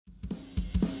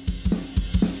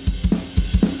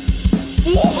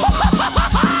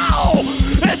Wow!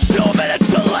 It's 2 minutes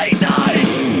to late night!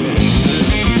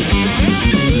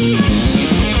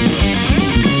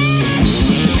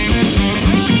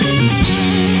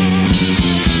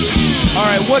 All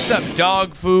right, what's up?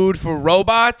 Dog food for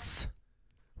robots,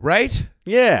 right?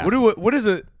 Yeah. What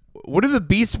do the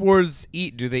Beast Wars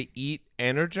eat? Do they eat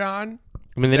Energon?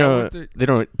 I mean, they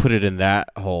don't put it in that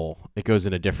hole. It goes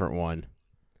in a different one.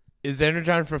 Is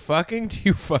Energon for fucking? Do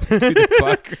you fuck? Do they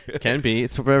fuck? Can be.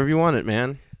 It's whatever you want it,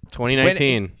 man.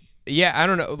 2019. Yeah, I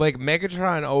don't know. Like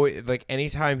Megatron always, like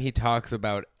anytime he talks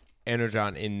about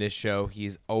Energon in this show,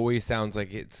 he's always sounds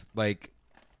like it's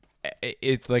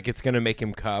gonna make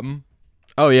him come.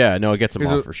 Oh yeah, no, it gets him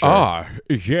off for sure. Ah,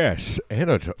 yes,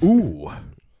 Energon. Ooh,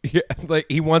 yeah, like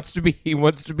he wants to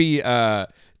be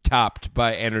topped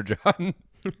by Energon.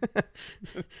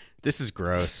 This is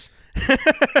gross.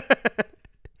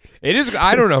 It is.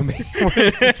 I don't know, man.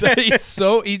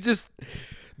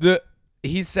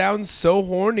 He sounds so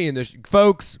horny in this.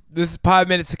 Folks, this is 5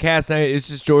 minutes to cast night. It's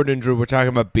just Jordan and Drew. We're talking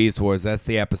about Beast Wars. That's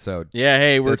the episode. Yeah,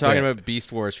 hey, we're That's talking it. about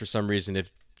Beast Wars for some reason.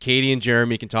 If Katie and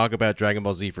Jeremy can talk about Dragon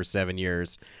Ball Z for 7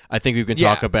 years, I think we can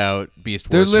talk about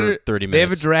Beast Wars for 30 minutes. They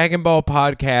have a Dragon Ball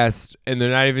podcast, and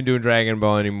they're not even doing Dragon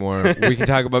Ball anymore. We can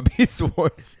talk about Beast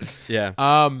Wars.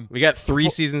 Yeah. We got 3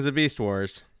 seasons of Beast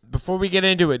Wars. Before we get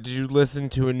into it, did you listen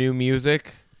to a new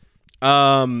music?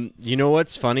 You know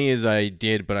what's funny is I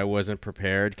did, but I wasn't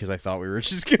prepared because I thought we were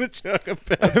just gonna talk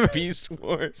about Beast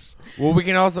Wars. Well, we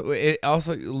can also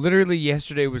literally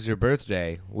yesterday was your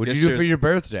birthday. What did you do for your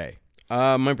birthday?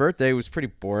 My birthday was pretty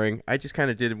boring. I just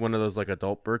kind of did one of those like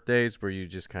adult birthdays where you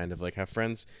just kind of like have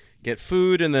friends get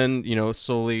food, and then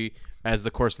slowly as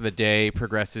the course of the day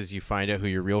progresses, you find out who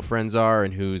your real friends are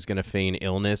and who's gonna feign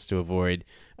illness to avoid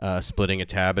splitting a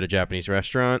tab at a Japanese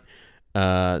restaurant.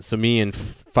 So me and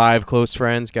 5 close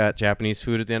friends got Japanese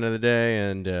food at the end of the day,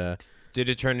 and did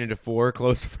it turn into 4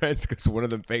 close friends because one of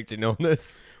them faked an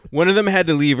illness? One of them had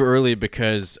to leave early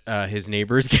because his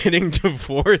neighbor's getting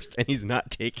divorced and he's not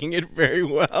taking it very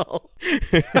well.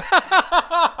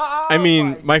 I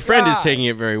mean, my friend is taking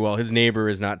it very well. His neighbor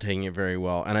is not taking it very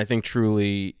well, and I think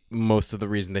truly most of the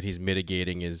reason that he's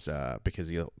mitigating is because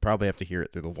he'll probably have to hear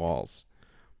it through the walls.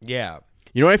 Yeah.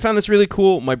 You know, I found this really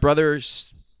cool. My brother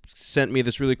sent me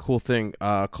this really cool thing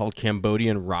called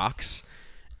Cambodian Rocks,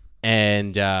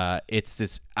 and it's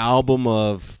this album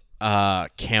of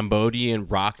Cambodian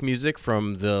rock music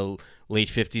from the late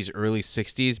 50s, early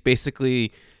 60s.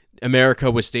 Basically,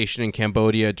 America was stationed in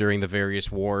Cambodia during the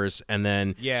various wars, and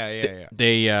then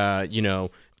they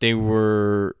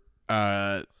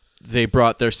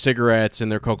brought their cigarettes and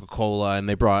their Coca-Cola, and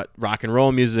they brought rock and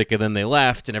roll music, and then they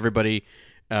left, and everybody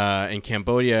in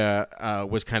Cambodia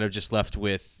was kind of just left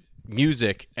with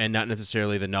music and not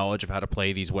necessarily the knowledge of how to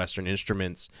play these Western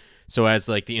instruments. So as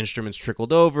like the instruments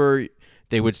trickled over,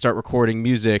 they would start recording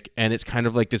music, and it's kind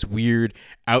of like this weird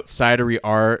outsidery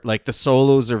art. Like the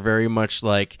solos are very much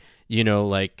like,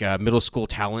 middle school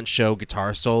talent show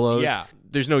guitar solos. Yeah.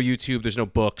 There's no YouTube, there's no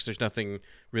books, there's nothing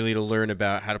really to learn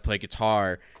about how to play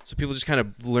guitar. So people just kind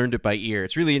of learned it by ear.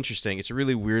 It's really interesting. It's a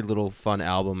really weird little fun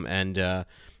album, and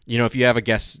if you have a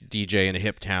guest DJ in a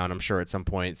hip town, I'm sure at some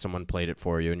point someone played it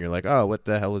for you, and you're like, "Oh, what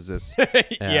the hell is this?"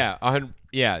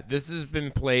 Yeah. This has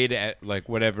been played at like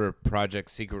whatever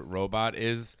Project Secret Robot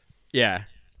is. Yeah.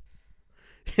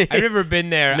 I've never been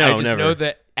there. No, I just never. know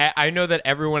that I know that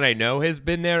everyone I know has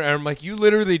been there, and I'm like, you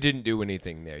literally didn't do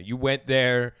anything there. You went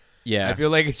there. Yeah. I feel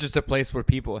like it's just a place where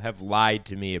people have lied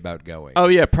to me about going. Oh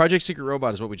yeah, Project Secret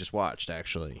Robot is what we just watched,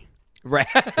 actually. Right.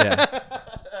 Yeah.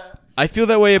 I feel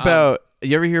that way about.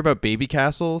 You ever hear about baby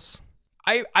castles?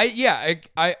 I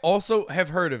also have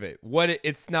heard of it.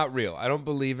 It's not real. I don't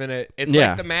believe in it. It's Yeah.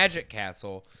 like the Magic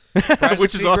Castle,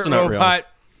 Which is also not real.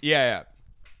 Yeah.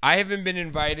 I haven't been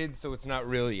invited, so it's not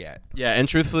real yet. Yeah, and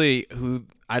truthfully,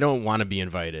 I don't want to be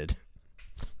invited.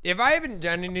 If I haven't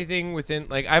done anything within,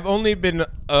 like, I've only been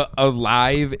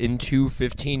alive in 2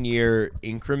 15-year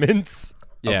increments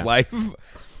of life.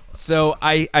 So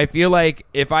I feel like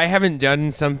if I haven't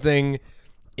done something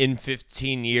in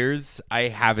 15 years, I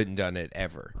haven't done it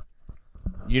ever.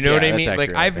 You know what I mean? Accurate,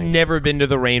 like, I've never been to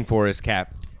the Rainforest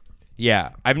Cafe.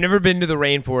 Yeah, I've never been to the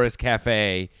Rainforest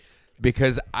Cafe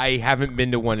because I haven't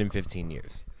been to one in 15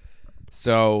 years.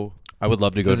 So I would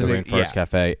love to go to the Rainforest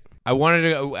Cafe. I wanted to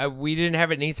go. We didn't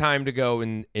have any time to go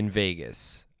in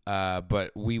Vegas,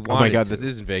 but we wanted. Oh my God, to. this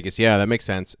is in Vegas. Yeah, that makes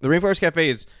sense. The Rainforest Cafe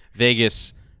is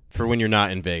Vegas for when you're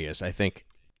not in Vegas, I think.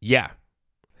 Yeah,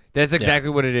 that's exactly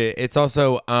what it is. It's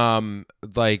also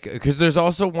because there's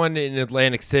also one in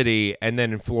Atlantic City and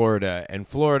then in Florida, and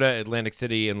Florida, Atlantic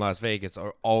City, and Las Vegas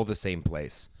are all the same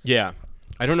place. Yeah.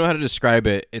 I don't know how to describe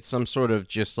it. It's some sort of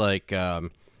just like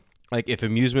if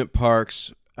amusement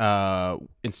parks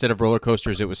instead of roller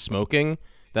coasters, it was smoking.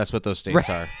 That's what those states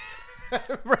are.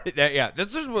 Right. Yeah.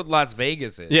 This is what Las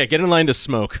Vegas is. Yeah, get in line to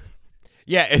smoke.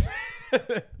 Yeah.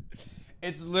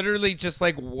 It's literally just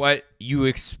like what you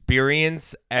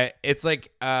experience. It's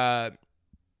like all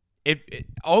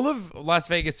of Las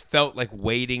Vegas felt like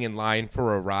waiting in line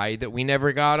for a ride that we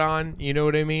never got on. You know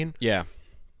what I mean? Yeah.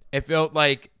 It felt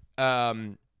like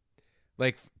when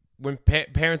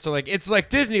parents are like, it's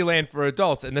like Disneyland for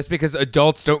adults, and that's because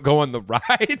adults don't go on the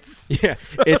rides.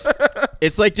 Yes,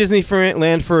 it's like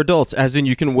Disneyland for adults, as in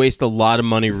you can waste a lot of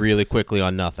money really quickly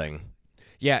on nothing.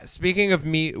 Yeah, speaking of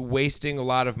me wasting a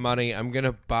lot of money, I'm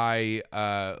gonna buy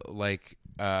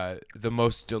the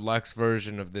most deluxe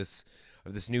version of this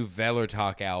new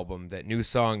Velotalk album. That new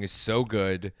song is so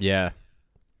good. Yeah,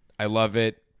 I love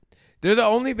it. They're the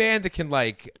only band that can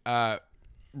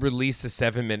release a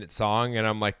 7-minute song, and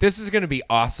I'm like, this is gonna be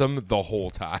awesome the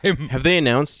whole time. Have they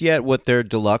announced yet what their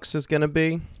deluxe is gonna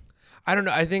be? I don't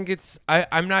know. I think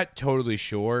I'm not totally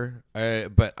sure,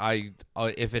 but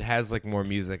if it has like more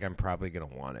music, I'm probably gonna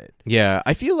want it. Yeah,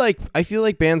 I feel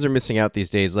like bands are missing out these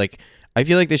days. Like, I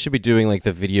feel like they should be doing like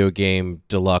the video game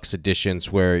deluxe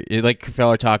editions, where like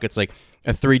Velotalk, it's like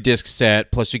a 3-disc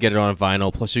set, plus you get it on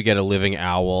vinyl, plus you get a living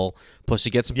owl, plus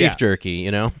you get some beef jerky.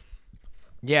 You know?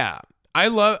 Yeah, I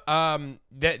love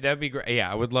that'd be great.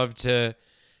 Yeah, I would love to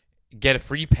get a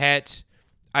free pet.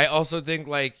 I also think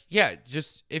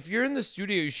just if you're in the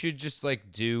studio, you should just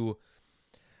like do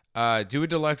a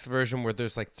deluxe version where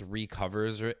there's like 3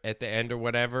 covers at the end or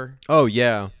whatever. Oh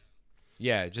yeah.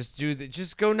 Yeah,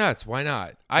 just go nuts. Why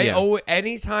not?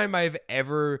 Anytime I've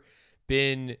ever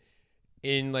been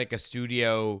in like a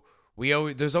studio,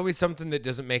 there's always something that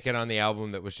doesn't make it on the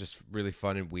album that was just really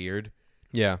fun and weird.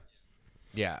 Yeah.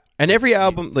 Yeah. And every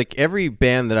album, like every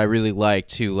band that I really like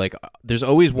too, like there's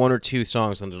always 1 or 2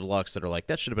 songs on the deluxe that are like,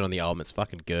 that should have been on the album. It's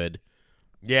fucking good.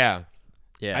 Yeah.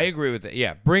 Yeah. I agree with it.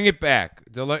 Yeah. Bring it back.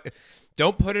 Don't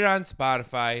put it on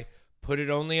Spotify. Put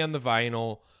it only on the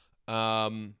vinyl.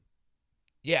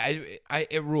 Yeah,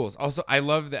 it rules. Also, I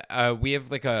love that we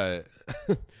have like a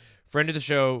friend of the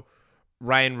show,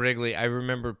 Ryan Wrigley. I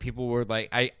remember people were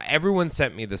like, everyone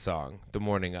sent me the song the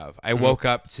morning of. I woke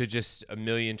up to just a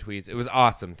million tweets. It was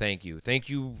awesome. Thank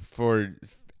you for.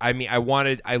 I mean,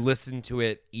 I listened to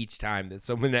it each time that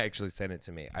someone actually sent it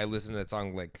to me. I listened to that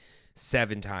song like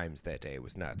 7 times that day. It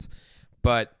was nuts.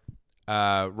 But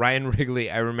Ryan Wrigley,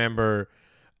 I remember.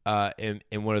 In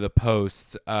one of the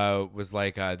posts was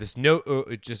like this note.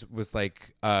 It just was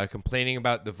like complaining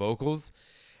about the vocals,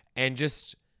 and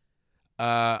just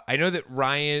I know that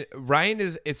Ryan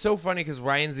is. It's so funny because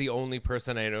Ryan's the only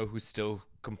person I know who still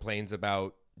complains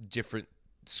about different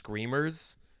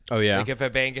screamers. Oh yeah. Like if a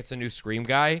band gets a new scream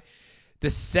guy, the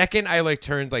second I like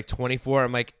turned like 24,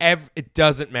 I'm like, it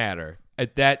doesn't matter.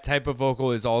 That type of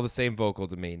vocal is all the same vocal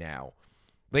to me now.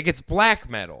 Like it's black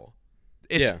metal.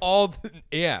 It's all,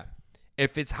 yeah.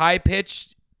 If it's high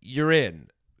pitched, you're in.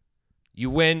 You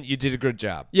win. You did a good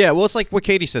job. Yeah, well, it's like what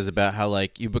Katie says about how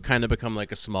like you kind of become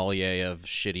like a sommelier of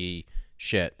shitty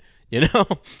shit. You know,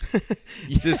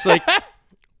 just like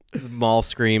mall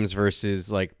screams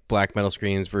versus like black metal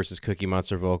screams versus Cookie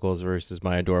Monster vocals versus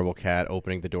my adorable cat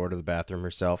opening the door to the bathroom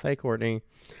herself. Hey, Courtney.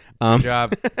 Good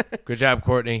job,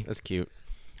 Courtney. That's cute.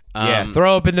 Yeah,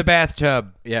 throw up in the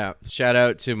bathtub. Yeah, shout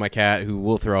out to my cat who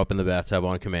will throw up in the bathtub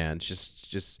on command.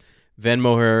 Just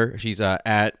Venmo her. She's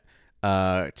at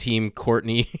Team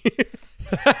Courtney.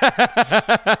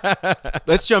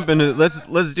 Let's jump into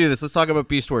let's do this. Let's talk about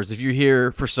Beast Wars. If you're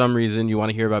here for some reason, you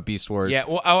want to hear about Beast Wars. Yeah.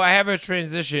 Well, I have a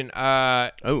transition.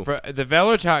 For the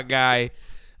Velotalk guy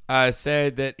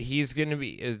said that he's gonna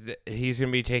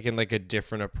be taking like a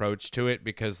different approach to it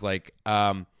because like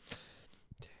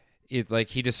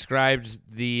he described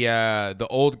the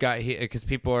old guy because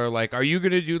people are like, are you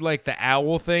gonna do like the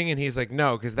owl thing? And he's like,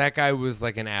 no, because that guy was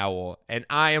like an owl and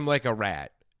I am like a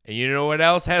rat. And you know what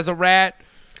else has a rat?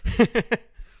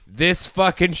 This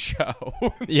fucking show.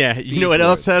 Yeah, you know what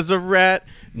else has a rat?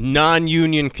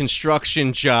 Non-union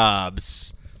construction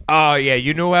jobs. Oh yeah,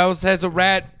 you know what else has a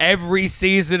rat? Every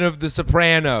season of The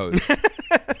Sopranos.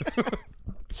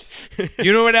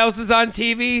 You know what else is on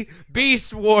TV?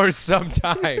 Beast Wars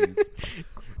sometimes.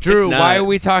 Drew, why are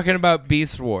we talking about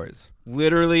Beast Wars?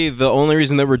 Literally, the only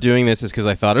reason that we're doing this is because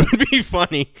I thought it would be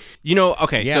funny. You know,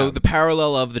 okay, so the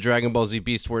parallel of the Dragon Ball Z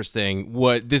Beast Wars thing,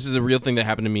 this is a real thing that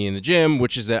happened to me in the gym,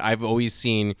 which is that I've always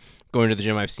seen, going to the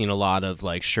gym, I've seen a lot of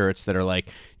like shirts that are like,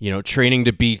 you know, training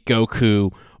to beat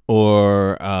Goku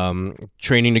or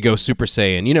training to go Super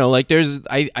Saiyan. You know, like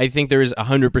I think there is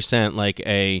 100% like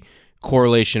a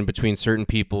correlation between certain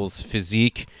people's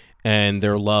physique and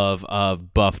their love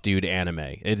of buff dude anime.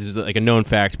 It is like a known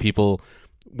fact. People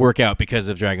work out because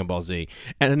of Dragon Ball Z.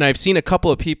 And I've seen a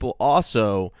couple of people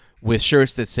also with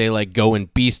shirts that say like go in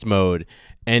beast mode.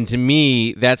 And to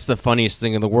me, that's the funniest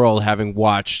thing in the world, having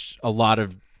watched a lot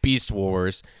of Beast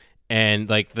Wars, and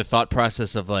like the thought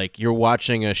process of like you're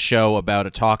watching a show about a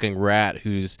talking rat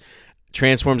who's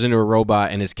transforms into a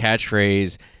robot and his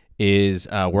catchphrase is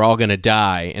we're all gonna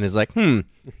die, and is like I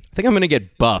think I'm gonna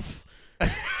get buff.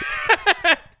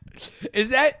 Is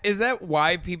that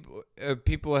why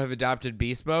people have adopted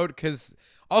beast mode? Because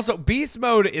also beast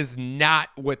mode is not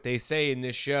what they say in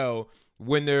this show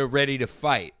when they're ready to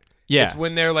fight. Yeah, it's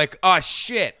when they're like, "Oh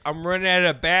shit, I'm running out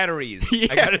of batteries. Yeah.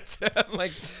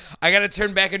 I gotta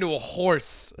turn back into a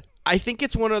horse." I think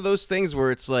it's one of those things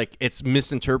where it's like it's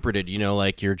misinterpreted. You know,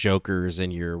 like your Jokers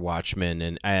and your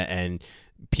Watchmen and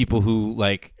people who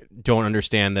like don't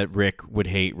understand that Rick would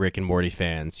hate Rick and Morty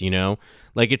fans. You know,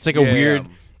 like it's like a weird.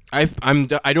 I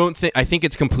think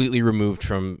it's completely removed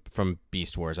from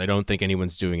Beast Wars. I don't think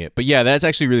anyone's doing it. But yeah, that's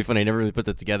actually really funny. I never really put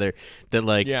that together. That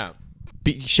like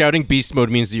shouting beast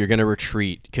mode means that you're gonna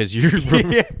retreat because you're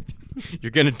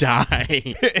gonna die.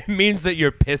 It means that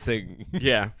you're pissing.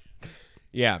 Yeah,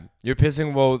 you're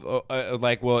pissing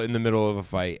while in the middle of a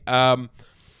fight.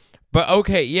 But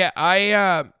okay, yeah,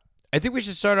 I think we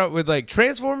should start out with like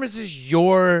Transformers is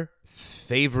your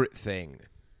favorite thing.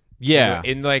 Yeah,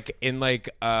 in a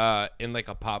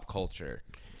pop culture.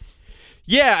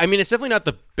 Yeah, I mean, it's definitely not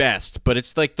the best, but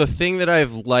it's like the thing that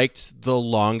I've liked the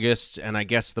longest and I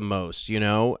guess the most, you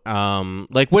know?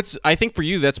 I think for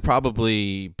you, that's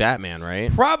probably Batman,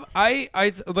 right? Probably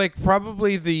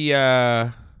the,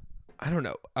 I don't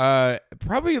know,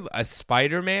 probably a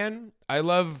Spider-Man. I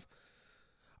love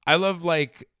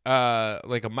like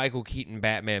a Michael Keaton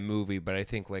Batman movie, but I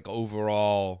think like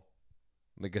overall,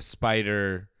 like a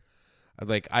Spider,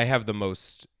 like I have the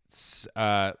most,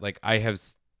 I have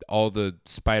all the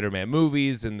Spider-Man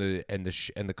movies and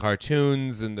the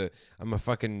cartoons and I'm a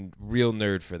fucking real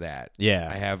nerd for that. Yeah.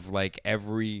 I have like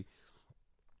every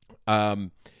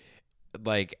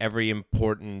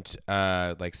important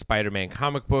like Spider-Man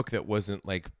comic book that wasn't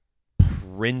like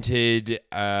printed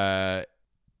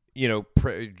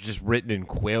just written in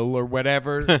quill or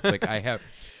whatever. Like I have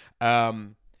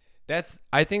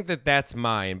I think that's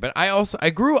mine. But I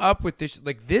grew up with this.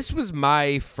 Like this was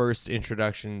my first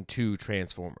introduction to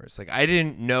Transformers. Like I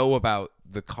didn't know about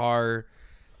the car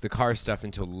stuff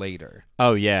until later.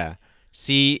 Oh yeah.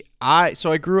 See, I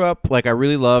grew up like I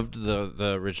really loved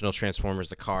the original Transformers,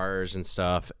 the cars and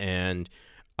stuff, and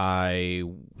I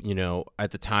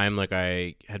at the time like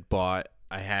I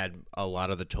had a lot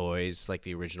of the toys, like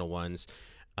the original ones.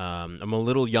 I'm a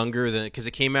little younger than because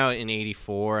it came out in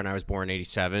 '84 and I was born in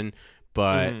 '87.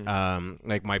 But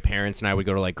like my parents and I would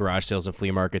go to like garage sales and flea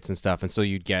markets and stuff, and so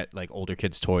you'd get like older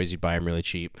kids' toys. You'd buy them really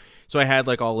cheap. So I had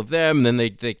like all of them, and then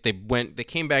they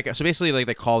came back. So basically, like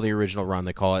they call the original run,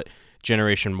 they call it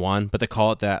Generation 1, but they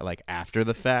call it that like after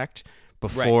the fact.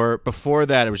 Before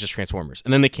that, it was just Transformers,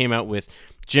 and then they came out with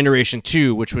Generation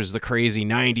 2, which was the crazy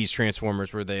 '90s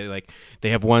Transformers, where they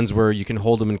have ones where you can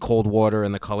hold them in cold water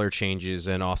and the color changes,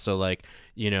 and also like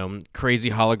crazy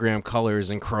hologram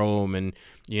colors and chrome and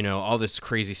all this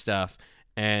crazy stuff.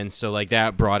 And so like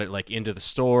that brought it like into the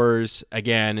stores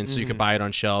again, and so you could buy it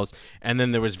on shelves. And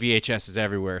then there was VHSs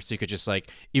everywhere, so you could just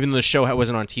like, even though the show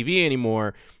wasn't on TV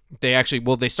anymore, they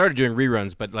started doing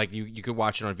reruns, but like you could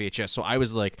watch it on VHS. So I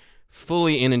was like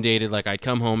fully inundated. Like I'd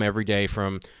come home every day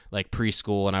from like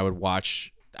preschool and I would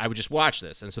just watch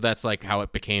this. And so that's like how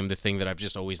it became the thing that I've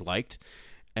just always liked.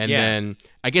 And then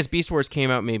I guess Beast Wars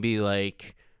came out maybe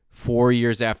like 4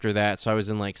 years after that. So I was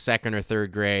in like second or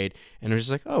third grade, and it was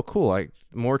just like, oh cool, like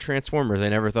more Transformers. I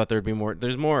never thought there'd be more.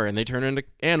 There's more, and they turn into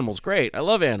animals. Great. I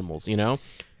love animals,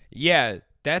 Yeah,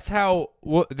 that's how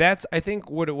I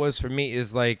think what it was for me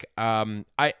is like I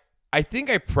think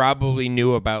I probably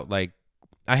knew about like,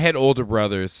 I had older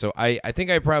brothers, so I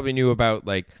think I probably knew about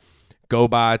like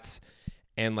GoBots,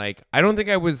 and like I don't think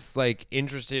I was like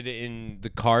interested in the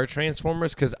car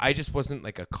Transformers because I just wasn't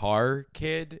like a car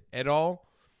kid at all.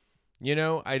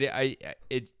 I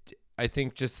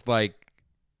think just like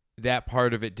that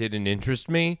part of it didn't interest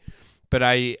me, but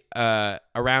I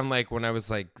around like when I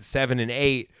was like 7 and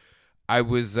 8, I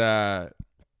was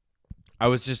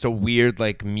just a weird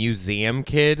like museum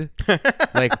kid,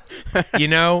 like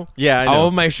Yeah, I know. All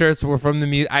of my shirts were from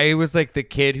the I was like the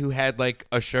kid who had like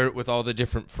a shirt with all the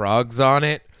different frogs on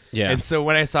it. Yeah, and so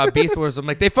when I saw Beast Wars, I'm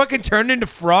like, they fucking turned into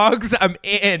frogs. I'm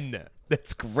in.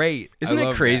 That's great. Isn't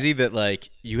it crazy that like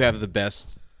you have the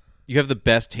best you have the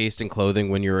best taste in clothing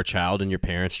when you're a child and your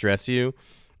parents dress you.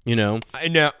 You know, I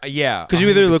know, yeah, because you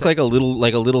either look like a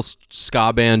little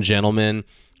ska band gentleman,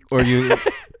 or you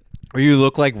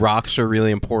look like rocks are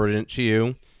really important to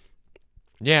you.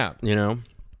 Yeah, you know.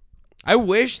 I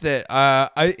wish that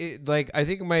I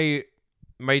think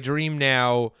my dream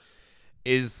now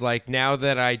is like, now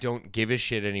that I don't give a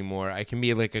shit anymore, I can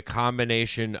be like a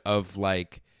combination of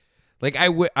like I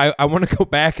want to go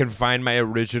back and find my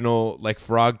original like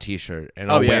frog t-shirt,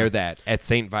 and I'll wear that at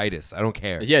St. Vitus. I don't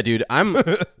care. Yeah, dude. I'm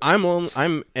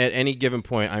at any given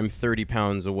point, I'm 30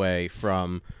 pounds away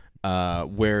from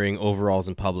wearing overalls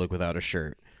in public without a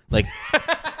shirt. Like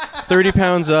 30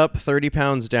 pounds up, 30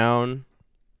 pounds down.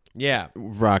 Yeah.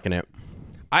 Rocking it.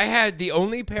 I had the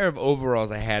only pair of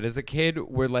overalls I had as a kid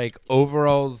were like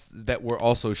overalls that were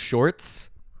also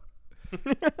shorts.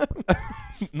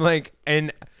 Like,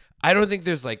 and I don't think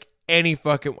there's like any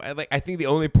fucking like, I think the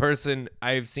only person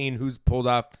I've seen who's pulled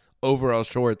off overall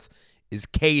shorts is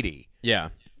Katie. Yeah.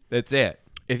 That's it.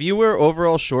 If you wear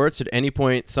overall shorts at any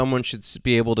point, someone should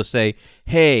be able to say,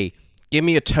 "Hey, give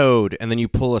me a toad," and then you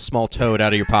pull a small toad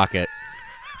out of your pocket.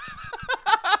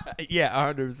 Yeah,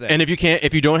 100%. And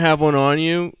if you don't have one on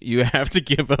you, you have to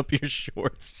give up your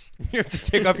shorts. You have to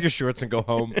take off your shorts and go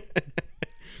home.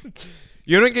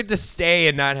 You don't get to stay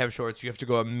and not have shorts. You have to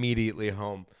go immediately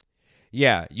home.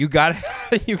 Yeah, you gotta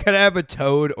have a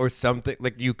toad or something.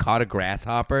 Like, you caught a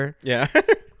grasshopper. Yeah.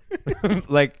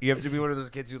 Like, you have to be one of those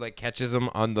kids who like catches them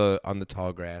on the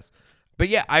tall grass. But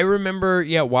yeah, I remember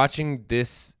watching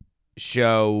this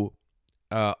show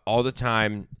all the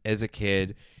time as a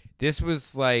kid. This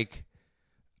was like,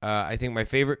 I think my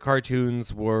favorite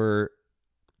cartoons were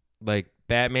like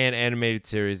Batman animated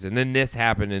series, and then this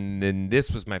happened, and then this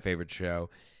was my favorite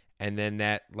show, and then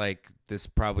that like this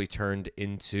probably turned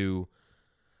into,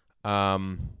 like,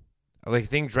 I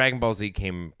think Dragon Ball Z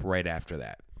came right after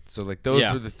that. So like those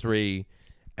were the three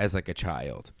as like a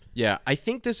child. Yeah, I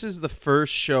think this is the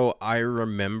first show I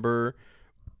remember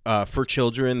for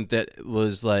children that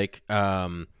was like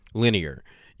linear.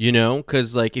 You know,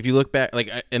 because like if you look back, like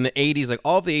in the 80s, like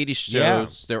all of the 80s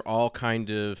shows, they're all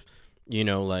kind of, you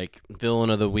know, like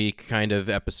villain of the week kind of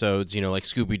episodes, you know, like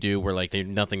Scooby-Doo, where like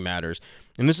nothing matters.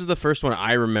 And this is the first one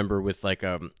I remember with like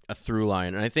a through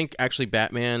line. And I think actually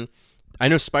Batman, I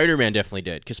know Spider-Man definitely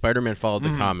did, because Spider-Man followed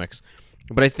the comics.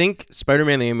 But I think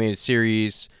Spider-Man the animated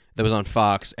series that was on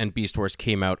Fox and Beast Wars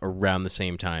came out around the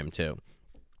same time too.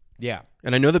 Yeah.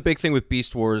 And I know the big thing with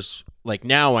Beast Wars, like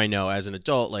now I know as an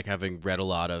adult, like having read a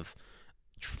lot of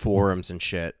forums and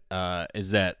shit,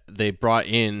 is that they brought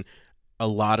in a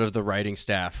lot of the writing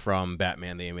staff from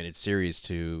Batman the Animated Series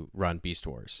to run Beast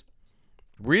Wars.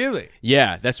 Really?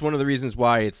 Yeah, that's one of the reasons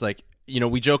why it's like, you know,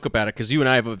 we joke about it, because you and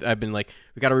I have been like,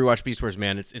 we got to rewatch Beast Wars,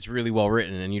 man. It's really well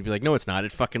written, and you'd be like, no, it's not.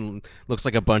 It fucking looks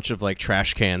like a bunch of like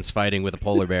trash cans fighting with a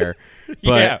polar bear.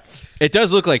 But it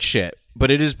does look like shit. But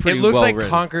it is pretty. It looks well like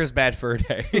written. Conker's Bad Fur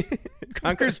Day.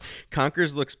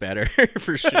 Conker's looks better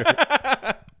for sure.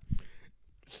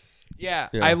 Yeah,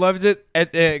 I loved it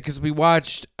because we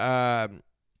watched like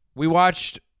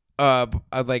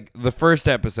the first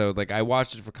episode. Like, I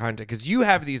watched it for content because you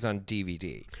have these on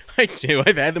DVD. I do.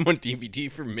 I've had them on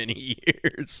DVD for many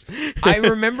years. I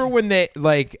remember when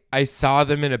I saw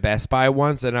them in a Best Buy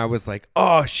once, and I was like,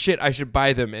 oh shit, I should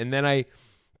buy them. And then I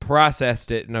processed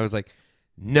it, and I was like,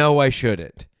 no, I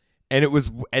shouldn't. And it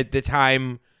was at the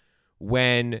time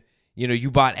when, you know, you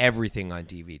bought everything on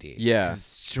DVD. Yeah.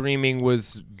 Streaming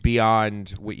was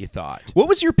beyond what you thought. What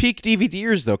was your peak DVD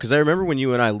years, though? Because I remember when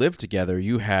you and I lived together,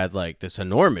 you had like this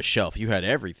enormous shelf. You had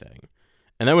everything.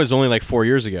 And that was only like 4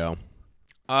 years ago.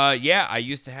 Yeah, I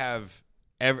used to have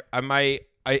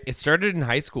it started in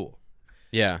high school.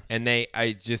 Yeah. And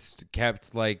I just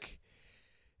kept like,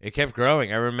 it kept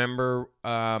growing. I remember,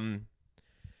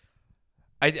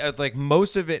 I like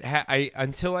most of it.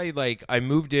 Until I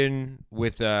moved in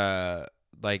with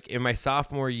like in my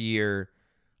sophomore year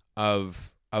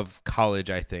of college,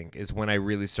 I think is when I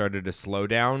really started to slow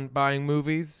down buying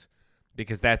movies,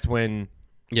 because that's when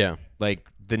like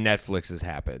the Netflixes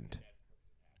happened,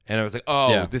 and I was like,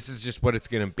 oh, this is just what it's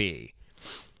gonna be.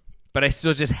 But I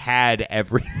still just had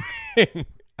everything.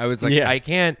 I was like, I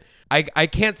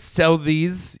can't sell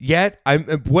these yet.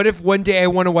 What if one day I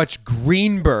want to watch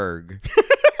Greenberg?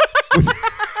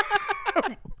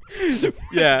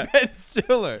 Yeah, Ben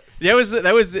Stiller. That was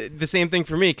the same thing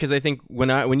for me, because I think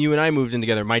when you and I moved in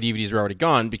together, my DVDs were already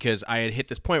gone, because I had hit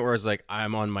this point where I was like,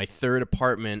 I'm on my third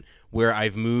apartment where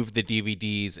I've moved the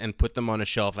DVDs and put them on a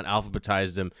shelf and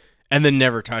alphabetized them and then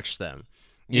never touched them.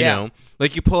 You know,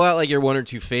 like you pull out like your one or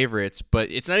two favorites,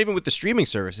 but it's not even with the streaming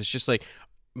service. It's just like,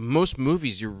 most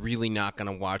movies, you're really not going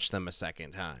to watch them a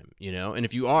second time, you know? And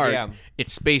if you are,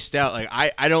 it's spaced out. Like,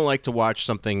 I don't like to watch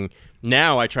something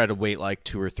now. I try to wait like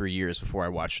 2 or 3 years before I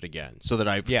watch it again so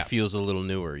that it feels a little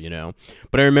newer, you know?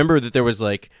 But I remember that there was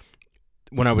like,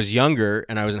 when I was younger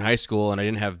and I was in high school and I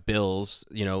didn't have bills,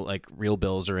 you know, like real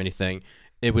bills or anything,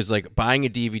 it was like buying a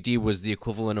DVD was the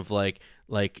equivalent of like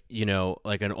you know,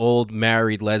 like an old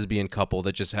married lesbian couple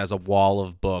that just has a wall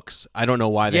of books. I don't know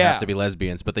why they have to be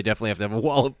lesbians, but they definitely have to have a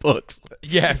wall of books.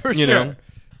 Yeah, for sure. Know?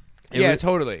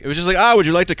 Totally. It was just like, would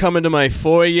you like to come into my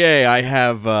foyer? I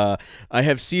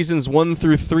have seasons 1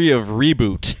 through 3 of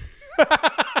Reboot.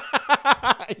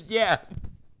 Yeah.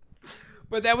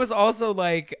 But that was also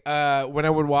like when I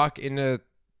would walk into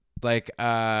like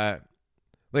my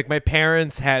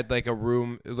parents had like a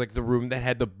room, like the room that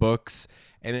had the books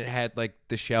and it had like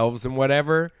the shelves and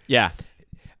whatever. Yeah.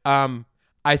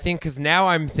 I think because now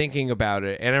I'm thinking about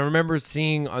it, and I remember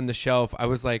seeing on the shelf, I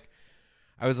was like,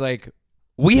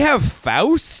 we have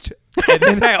Faust? And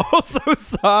then I also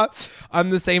saw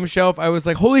on the same shelf, I was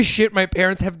like, holy shit, my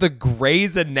parents have the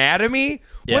Grey's Anatomy?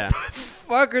 Yeah. What the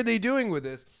fuck are they doing with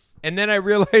this? And then I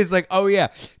realized, like, oh yeah,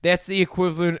 that's the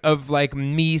equivalent of like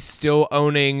me still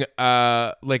owning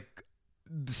like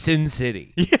Sin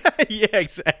City. Yeah,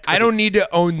 exactly. I don't need to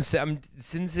own Sin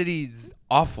City's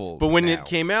awful. But when now. it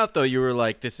came out, though, you were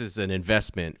like, "This is an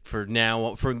investment for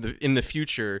now. In the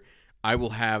future, I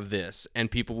will have this, and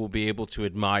people will be able to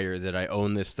admire that I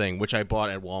own this thing, which I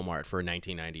bought at Walmart for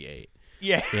 $19.98."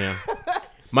 Yeah. You know?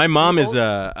 My mom is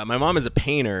a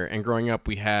painter, and growing up,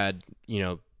 we had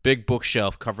big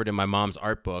bookshelf covered in my mom's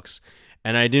art books.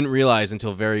 And I didn't realize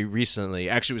until very recently,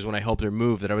 actually it was when I helped her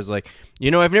move, that I was like,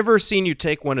 I've never seen you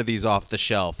take one of these off the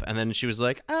shelf. And then she was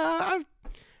like, I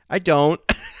don't.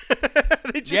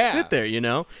 They just sit there,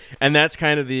 And that's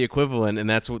kind of the equivalent. And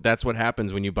that's what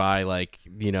happens when you buy, like,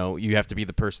 you have to be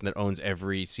the person that owns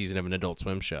every season of an Adult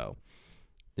Swim show.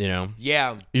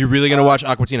 Yeah. Are you really going to watch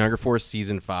Aqua Teen Hunger Force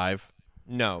season 5?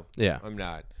 No. Yeah. I'm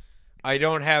not. I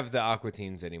don't have the Aqua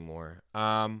Teens anymore.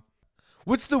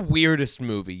 What's the weirdest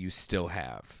movie you still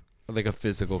have, like a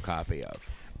physical copy of?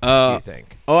 Do you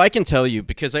think? Oh, I can tell you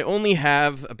because I only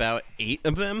have about 8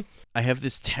 of them. I have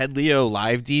this Ted Leo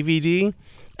live DVD.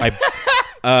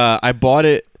 I bought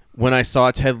it when I saw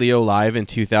Ted Leo live in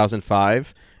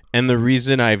 2005, and the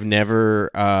reason I've never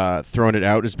thrown it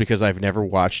out is because I've never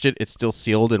watched it. It's still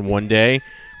sealed, and one day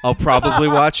I'll probably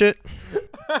watch it.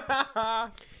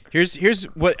 Here's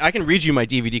what I can read you my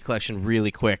DVD collection really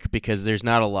quick because there's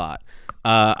not a lot.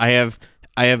 I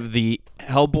have the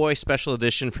Hellboy special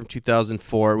edition from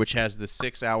 2004, which has the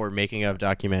 6-hour making of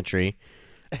documentary.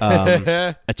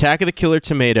 Attack of the Killer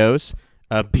Tomatoes,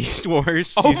 Beast Wars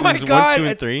seasons 1, 2,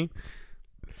 and 3.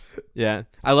 Yeah,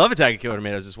 I love Attack of the Killer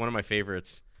Tomatoes. It's one of my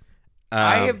favorites.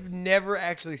 I have never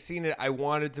actually seen it. I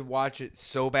wanted to watch it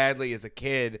so badly as a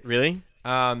kid. Really?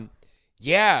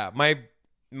 Yeah, my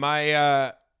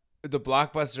the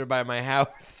Blockbuster by my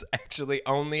house actually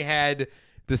only had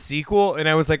the sequel, and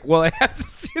I was like, well, I have to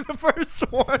see the first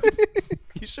one.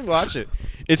 You should watch it.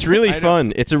 It's really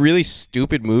fun. It's a really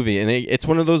stupid movie, and it's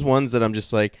one of those ones that I'm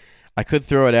just like, I could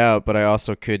throw it out, but I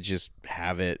also could just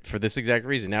have it for this exact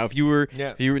reason. Now, if you were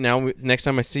now next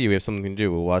time I see you, we have something to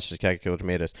do. We'll watch this Attack of the Killer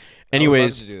Tomatoes.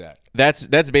 Anyways, I would love to do that.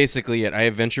 That's basically it. I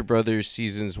have Venture Brothers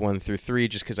seasons 1 through 3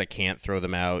 just because I can't throw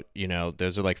them out.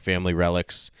 Those are like family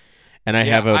relics. And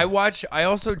I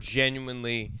also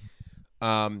genuinely,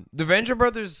 the Venture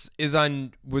Brothers is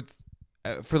on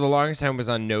for the longest time was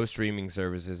on no streaming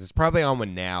services. It's probably on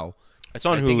one now. It's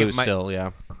on Hulu still,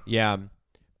 yeah. Yeah.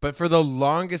 But for the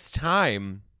longest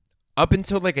time, up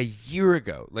until like a year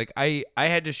ago, like I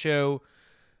had to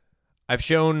I've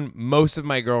shown most of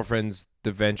my girlfriends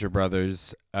the Venture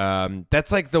Brothers.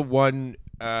 That's like the one,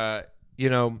 and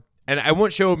I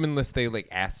won't show them unless they like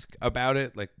ask about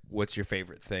it, like what's your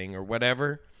favorite thing or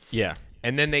whatever. Yeah.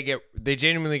 And then they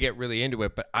genuinely get really into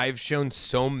it. But I've shown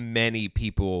so many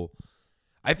people.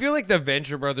 I feel like the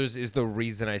Venture Brothers is the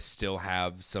reason I still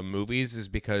have some movies, is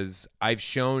because I've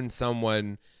shown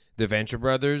someone the Venture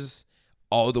Brothers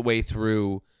all the way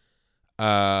through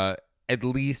at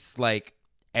least like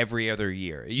every other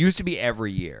year. It used to be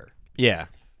every year. Yeah.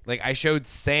 Like I showed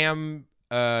Sam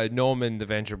Nolman the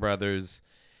Venture Brothers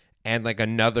and like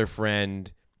another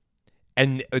friend,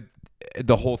 and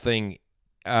the whole thing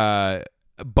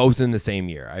both in the same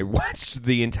year. I watched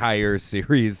the entire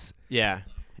series. Yeah.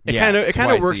 It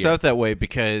kind of works out that way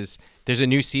because there's a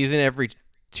new season every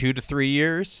 2 to 3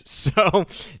 years, so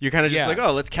you're kind of just like,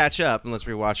 oh, let's catch up and let's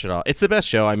rewatch it all. It's the best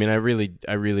show. I mean, I really,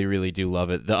 really do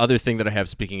love it. The other thing that I have,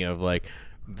 speaking of like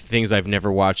things I've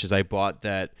never watched, is I bought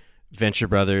that Venture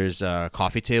Brothers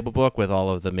coffee table book with all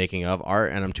of the making of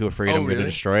art, and I'm too afraid I'm going to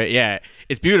destroy it. Yeah,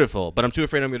 it's beautiful, but I'm too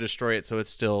afraid I'm going to destroy it. So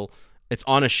it's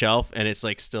on a shelf, and it's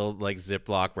like still like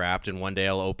Ziploc wrapped. And one day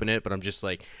I'll open it, but I'm just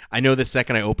like, I know the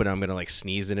second I open it, I'm going to like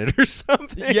sneeze in it or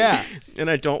something. Yeah, and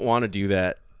I don't want to do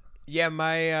that. Yeah,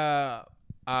 my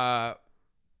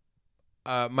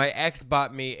ex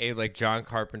bought me a like John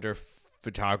Carpenter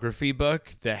photography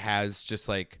book that has just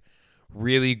like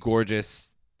really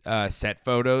gorgeous set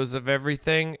photos of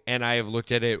everything, and I have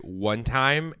looked at it one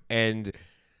time, and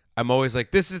I'm always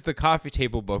like, this is the coffee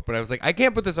table book, but I was like, I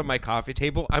can't put this on my coffee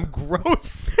table. I'm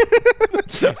gross.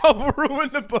 I'll ruin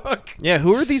the book. Yeah,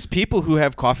 who are these people who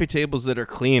have coffee tables that are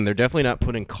clean? They're definitely not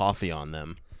putting coffee on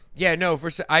them. Yeah, no,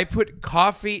 I put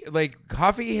coffee, like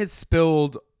coffee has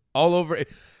spilled all over.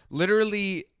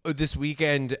 Literally this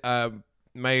weekend,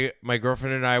 my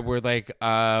girlfriend and I were like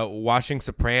watching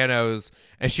Sopranos,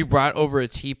 and she brought over a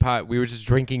teapot. We were just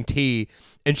drinking tea,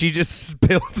 and she just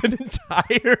spilled an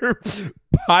entire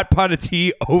pot of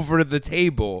tea over the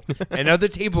table. And now the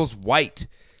table's white.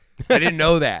 I didn't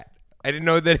know that. I didn't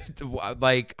know that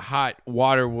like hot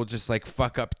water will just like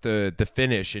fuck up the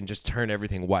finish and just turn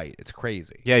everything white. It's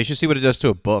crazy. Yeah, you should see what it does to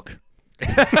a book.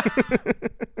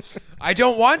 I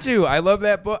don't want to. I love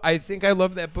that book. I think I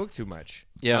love that book too much.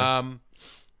 Yeah.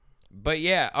 But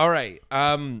yeah, all right.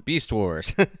 Beast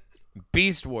Wars.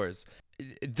 Beast Wars.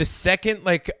 The second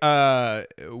I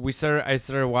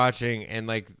started watching, and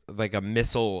like a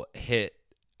missile hit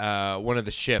one of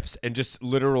the ships, and just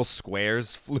literal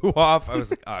squares flew off. I was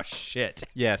like, oh shit.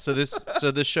 Yeah, so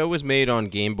the show was made on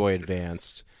Game Boy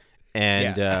Advanced,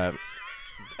 and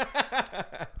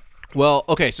well,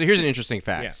 okay, so here's an interesting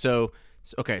fact. Yeah.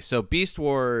 So Beast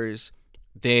Wars,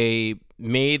 they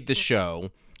made the show.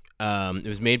 It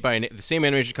was made by the same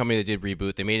animation company that did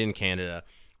Reboot. They made it in Canada,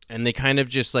 and they kind of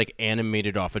just like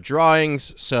animated off of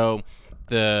drawings. So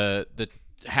the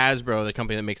Hasbro, the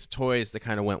company that makes the toys, they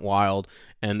kind of went wild,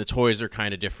 and the toys are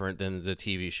kind of different than the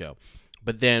TV show.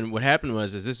 But then what happened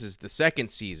was this is the second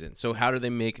season. So how do they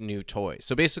make new toys?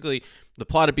 So basically, the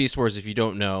plot of Beast Wars, if you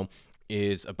don't know,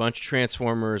 is a bunch of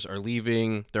Transformers are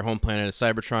leaving their home planet of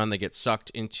Cybertron. They get sucked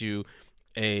into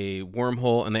a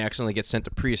wormhole, and they accidentally get sent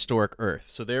to prehistoric Earth.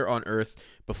 So they're on Earth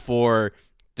before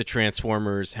the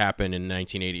Transformers happen in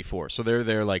 1984. So they're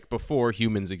there like before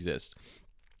humans exist.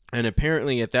 And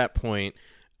apparently at that point,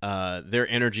 their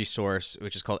energy source,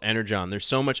 which is called Energon, there's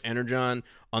so much Energon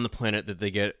on the planet that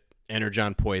they get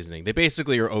Energon poisoning. They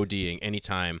basically are ODing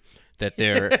anytime that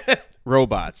they're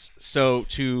robots. So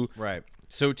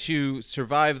to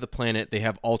survive the planet, they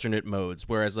have alternate modes.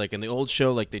 Whereas like in the old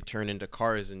show, like they turn into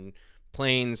cars and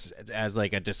planes as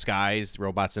like a disguise,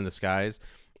 robots in disguise.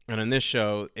 And in this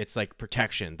show, it's like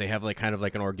protection. They have like kind of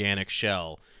like an organic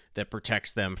shell that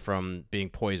protects them from being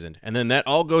poisoned. And then that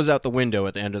all goes out the window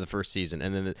at the end of the first season.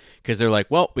 And then because they're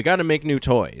like, well, we got to make new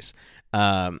toys.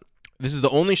 This is the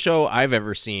only show I've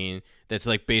ever seen that's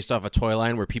like based off a toy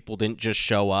line where people didn't just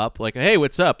show up like, hey,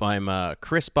 what's up? I'm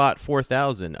ChrisBot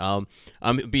 4000.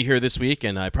 I'm be here this week,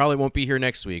 and I probably won't be here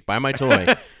next week. Buy my toy.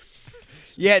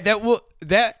 Yeah, that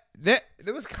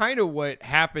was kind of what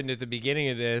happened at the beginning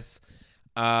of this.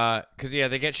 Because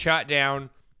they get shot down.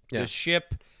 Yeah. The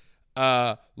ship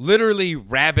literally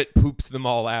rabbit poops them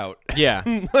all out. Yeah.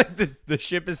 Like the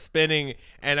ship is spinning,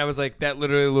 and I was like, that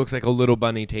literally looks like a little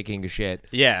bunny taking a shit.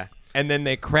 Yeah. And then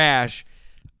they crash,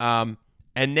 and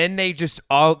then they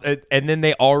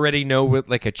they already know what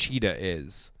like a cheetah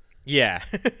is. Yeah.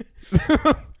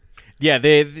 Yeah,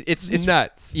 it's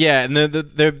nuts. Yeah, and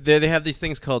they have these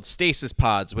things called stasis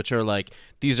pods, which are like,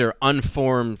 these are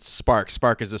unformed sparks.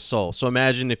 Spark is a soul. So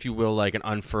imagine, if you will, like an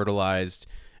unfertilized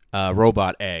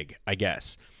robot egg, I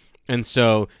guess. And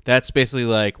so that's basically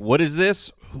like, what is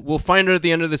this? We'll find out at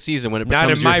the end of the season when it becomes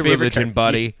not in your my favorite religion,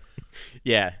 buddy.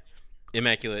 Yeah,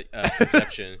 immaculate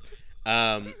conception.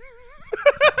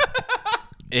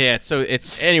 Yeah. So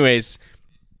it's, anyways.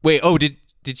 Wait. Oh,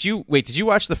 Did you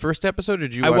watch the first episode, or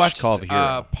did you watch Call of a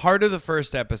Hero? Part of the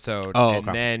first episode, and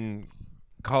then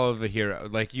Call of a Hero.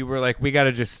 Like, you were like, we got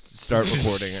to just start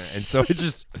recording it. And so it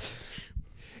just...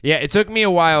 Yeah, it took me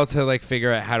a while to like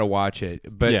figure out how to watch it.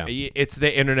 But it's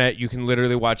the internet. You can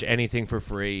literally watch anything for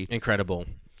free. Incredible.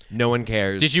 No one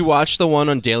cares. Did you watch the one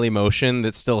on Dailymotion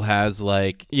that still has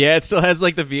like... Yeah, it still has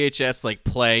like the VHS like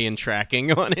play and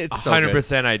tracking on it.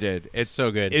 100% I did. It's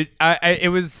so good.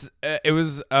 It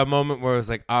was a moment where I was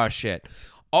like, oh shit.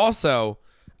 Also,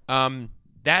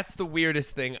 that's the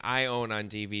weirdest thing I own on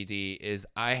DVD is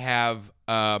I have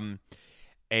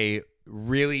a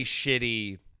really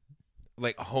shitty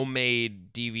like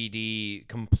homemade DVD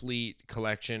complete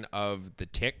collection of the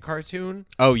Tick cartoon.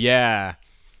 Oh yeah.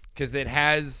 because it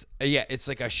has it's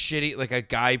like a shitty, like a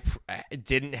guy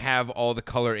didn't have all the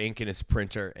color ink in his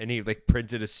printer, and he like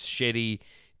printed a shitty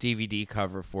DVD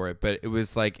cover for it. But it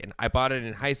was like, and I bought it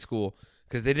in high school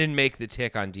because they didn't make The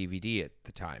Tick on DVD at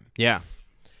the time. Yeah.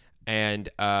 And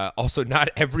also, not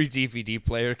every DVD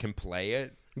player can play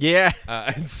it. Yeah.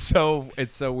 It's so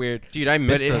weird. Dude, I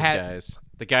miss those guys.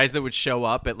 The guys that would show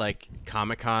up at like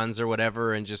Comic-Cons or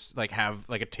whatever and just like have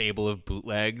like a table of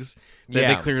bootlegs that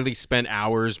they clearly spent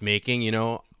hours making, you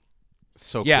know?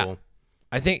 So cool.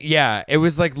 I think, it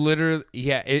was like literally,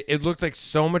 it looked like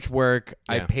so much work.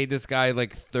 Yeah. I paid this guy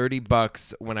like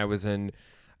 $30 when I was in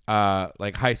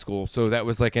like high school. So that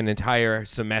was like an entire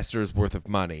semester's worth of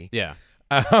money. Yeah.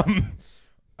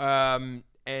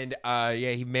 And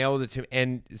he mailed it to me.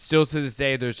 And still to this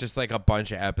day, there's just like a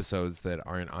bunch of episodes that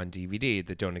aren't on DVD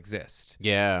that don't exist.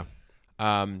 Yeah.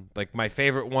 Like my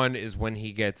favorite one is when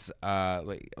he gets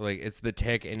like it's The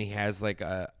Tick, and he has like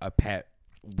a pet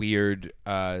weird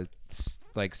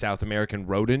like South American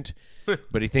rodent,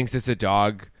 but he thinks it's a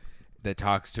dog that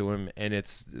talks to him, and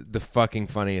it's the fucking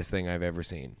funniest thing I've ever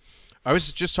seen. I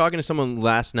was just talking to someone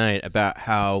last night about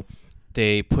how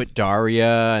they put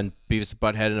Daria and Beavis and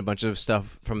Butthead and a bunch of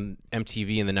stuff from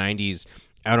MTV in the 90s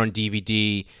out on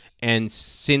DVD. And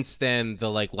since then, the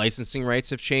like licensing rights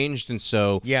have changed. And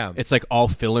so it's like all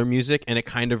filler music, and it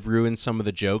kind of ruins some of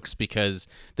the jokes because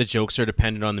the jokes are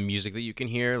dependent on the music that you can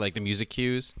hear, like the music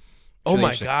cues. Oh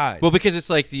my God. Well, because it's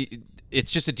like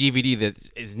it's just a DVD that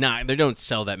is not, they don't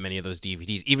sell that many of those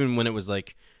DVDs. Even when it was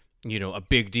like, you know, a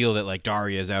big deal that like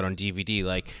Daria is out on DVD,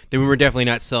 like they were definitely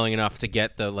not selling enough to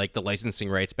get the like the licensing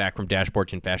rights back from Dashboard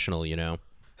Confessional, you know.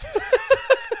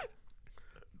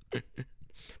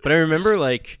 But I remember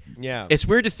like it's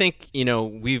weird to think, you know,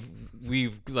 we've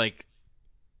like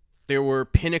there were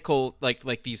pinnacle like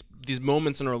these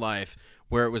moments in our life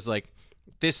where it was like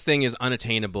this thing is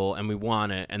unattainable and we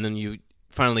want it, and then you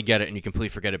finally get it and you completely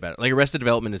forget about it. Like Arrested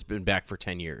Development has been back for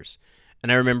 10 years.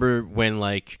 And I remember when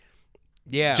like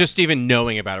just even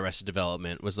knowing about Arrested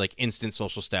Development was like instant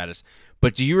social status.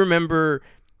 But do you remember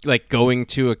like going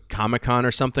to a Comic-Con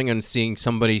or something and seeing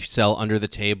somebody sell under the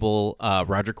table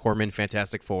Roger Corman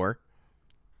Fantastic Four?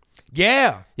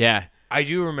 Yeah. Yeah. I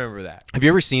do remember that. Have you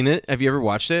ever seen it? Have you ever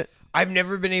watched it? I've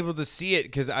never been able to see it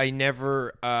because I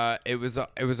never it was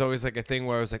always like a thing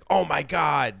where I was like, "Oh my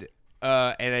God."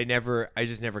 And I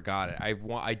just never got it.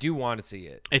 I do want to see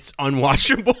it. It's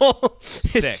unwatchable.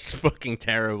 Sick. It's fucking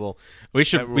terrible. We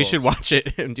should watch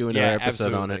it and do another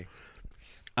episode on it.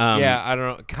 I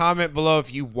don't know. Comment below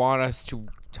if you want us to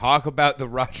talk about the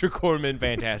Roger Corman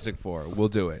Fantastic Four. We'll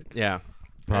do it. Yeah,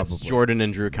 probably. That's Jordan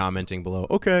and Drew commenting below.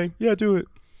 Okay, yeah, do it.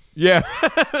 Yeah.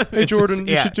 Hey Jordan,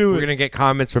 you should do it. We're gonna get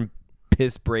comments from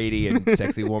Piss Brady and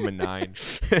Sexy Woman 9.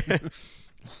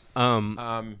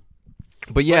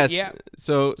 But yes,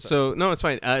 so no, it's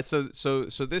fine. So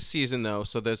this season though,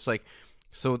 so that's like,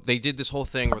 so they did this whole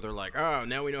thing where they're like, oh,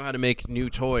 now we know how to make new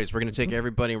toys. We're gonna take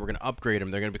everybody and we're gonna upgrade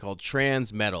them. They're gonna be called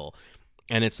Trans Metal,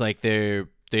 and it's like they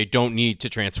don't need to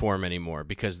transform anymore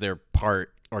because they're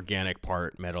part organic,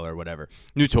 part metal or whatever.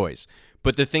 New toys.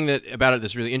 But the thing about it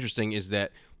that's really interesting is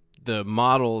that the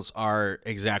models are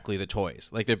exactly the toys,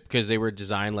 like because they were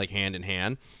designed like hand in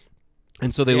hand,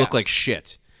 and so they look like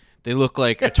shit. They look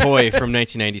like a toy from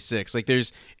 1996. Like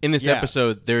there's in this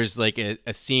episode, there's like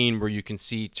a scene where you can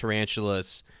see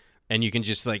Tarantulas, and you can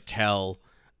just like tell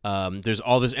there's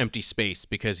all this empty space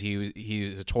because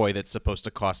he's a toy that's supposed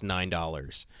to cost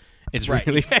 $9. It's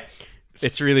really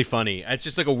it's really funny. It's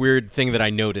just like a weird thing that I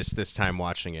noticed this time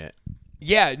watching it.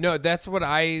 Yeah, no, that's what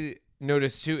I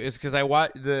noticed too. Is because I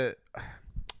watched the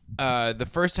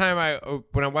first time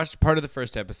when I watched part of the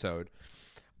first episode,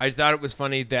 I thought it was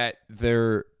funny that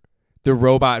the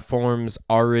robot forms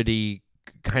already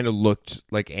kind of looked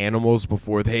like animals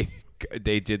before they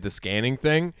did the scanning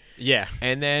thing. Yeah.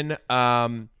 And then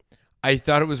I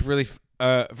thought it was really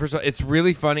first of all, it's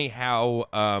really funny how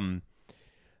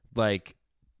like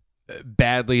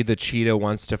badly the cheetah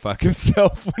wants to fuck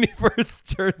himself when he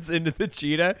first turns into the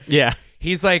cheetah. Yeah.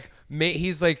 He's trying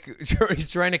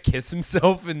to kiss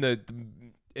himself in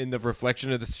the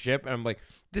reflection of the ship, and I'm like,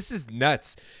 this is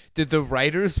nuts. Did the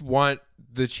writers want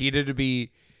the cheetah to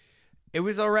be? It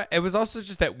was alright. It was also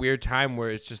just that weird time where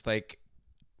it's just like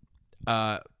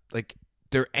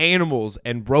they're animals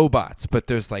and robots, but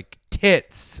there's like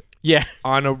tits. Yeah,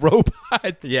 on a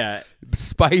robot. Yeah,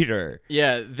 spider.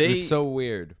 Yeah, it's so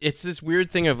weird. It's this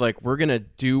weird thing of like, we're gonna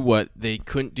do what they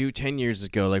couldn't do 10 years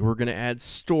ago. Like, we're gonna add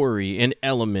story and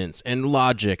elements and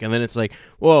logic, and then it's like,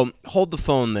 well, hold the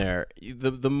phone there.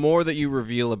 The more that you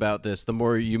reveal about this, the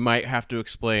more you might have to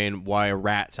explain why a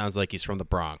rat sounds like he's from the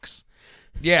Bronx.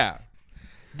 Yeah.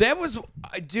 That was,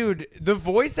 dude. The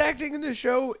voice acting in the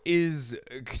show is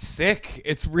sick.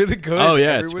 It's really good. Oh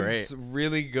yeah, Everyone's it's great.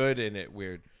 really good in it.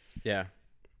 Weirdly. Yeah,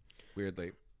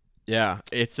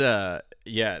 it's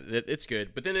it's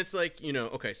good. But then it's like,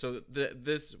 okay, so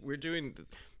we're doing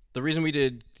the reason we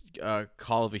did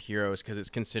Call of a Hero is because it's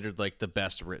considered like the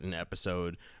best written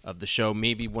episode of the show,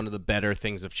 maybe one of the better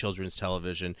things of children's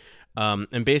television.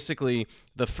 And basically,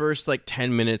 the first like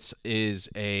 10 minutes is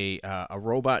a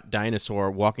robot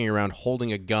dinosaur walking around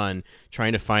holding a gun,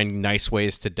 trying to find nice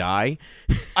ways to die.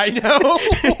 I know.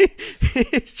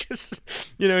 It's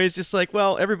just, he's just like,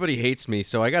 well, everybody hates me,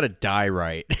 so I got to die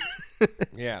right.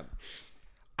 Yeah.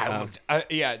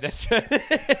 Yeah, that's.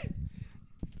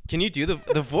 Can you do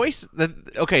the voice?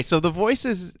 Okay, so the voice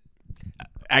is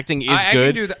acting is I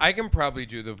good. I can probably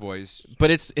do the voice, but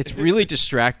it's really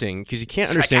distracting because you can't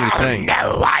understand what he's saying.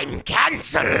 No, I'm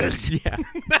cancelled. Yeah,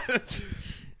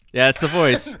 yeah, it's the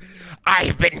voice.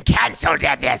 I've been cancelled,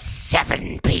 and there's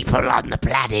 7 people on the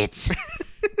planet.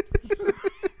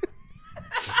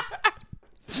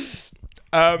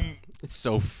 It's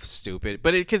so stupid,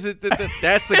 but because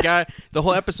that's the guy. The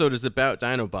whole episode is about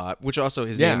Dinobot, which also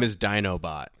his name is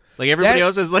Dinobot. Like everybody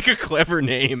else has like a clever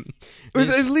name, or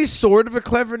at least sort of a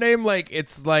clever name. Like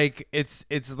it's like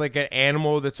an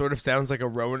animal that sort of sounds like a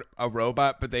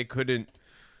robot, but they couldn't.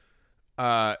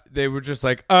 They were just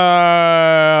like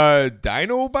Dinobot,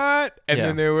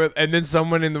 and then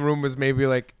someone in the room was maybe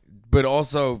like, but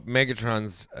also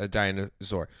Megatron's a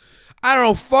dinosaur. I don't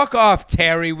know. Fuck off,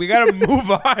 Terry. We gotta move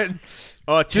on.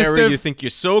 Oh, Terry, you think you're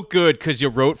so good because you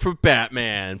wrote for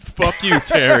Batman. Fuck you,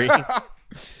 Terry.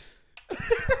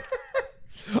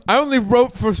 I only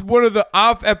wrote for one of the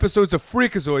off episodes of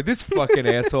Freakazoid. This fucking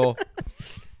asshole.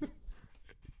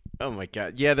 Oh my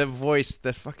god. Yeah, the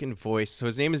fucking voice. So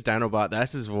his name is Dinobot.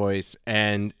 That's his voice,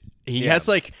 and he has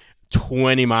like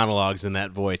 20 monologues in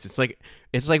that voice. It's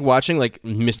like watching like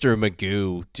Mr.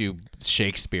 Magoo do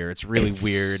Shakespeare. It's really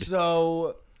weird.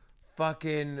 So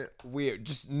fucking weird.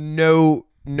 Just no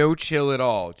chill at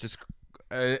all. Just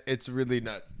it's really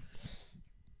nuts.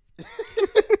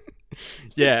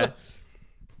 Yeah.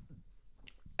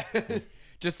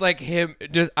 Just like him.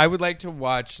 Just I would like to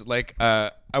watch like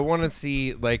I want to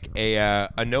see like a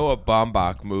Noah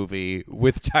Baumbach movie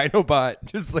with Dinobot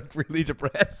just like really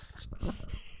depressed.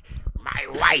 My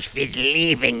wife is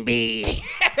leaving me.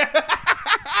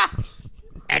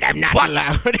 And I'm not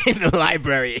allowed in the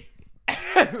library.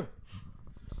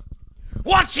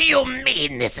 What do you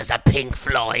mean this is a Pink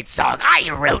Floyd song? I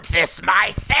wrote this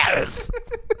myself.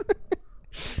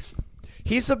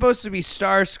 He's supposed to be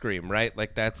Starscream, right?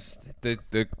 Like that's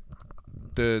the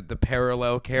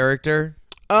parallel character.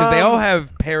 Because they all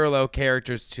have parallel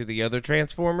characters to the other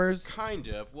Transformers. Kind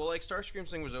of. Well, like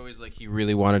Starscream's thing was always like he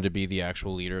really wanted to be the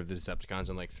actual leader of the Decepticons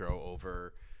and like throw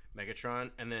over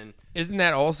Megatron, and then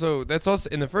that's also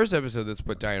in the first episode. That's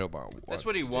what Dinobot wants. That's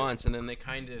what he wants, and then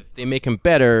they make him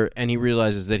better, and he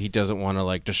realizes that he doesn't want to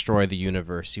like destroy the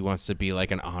universe. He wants to be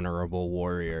like an honorable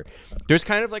warrior. There's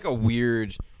kind of like a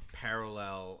weird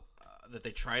parallel that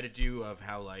they try to do of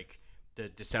how like the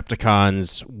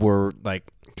Decepticons were like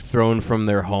thrown from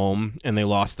their home and they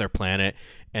lost their planet,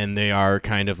 and they are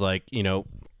kind of like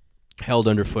held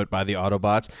underfoot by the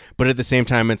Autobots. But at the same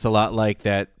time, it's a lot like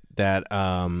that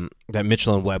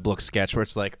Mitchell and Webb look sketch where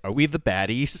it's like, are we the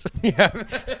baddies? Yeah.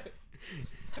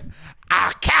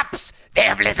 Our caps, they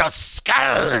have little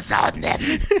skulls on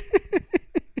them.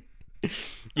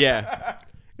 Yeah.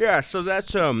 So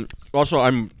that's also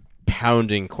I'm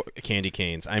pounding candy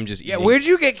canes. I'm just eating. Where'd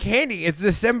you get candy? It's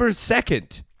December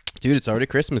 2nd. Dude, it's already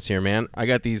Christmas here, man. I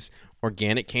got these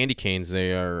organic candy canes.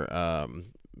 They are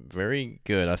very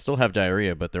good. I still have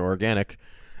diarrhea, but they're organic.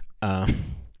 I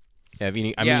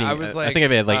think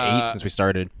I've had like 8 since we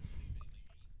started.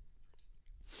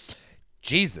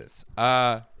 Jesus.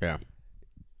 Yeah.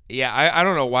 Yeah, I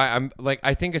don't know why. I'm like,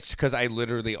 I think it's because I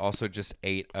literally also just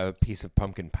ate a piece of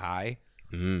pumpkin pie.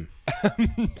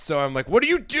 So I'm like, what are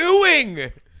you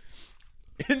doing?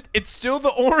 It's still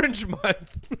the orange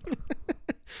month.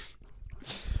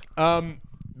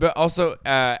 But also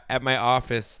at my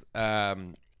office,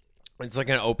 it's like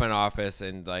an open office,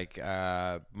 and like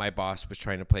my boss was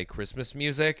trying to play Christmas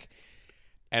music,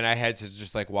 and I had to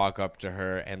just like walk up to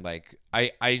her and like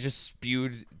I just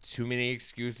spewed too many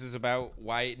excuses about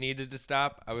why it needed to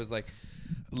stop. I was like,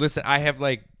 listen, I have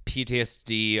like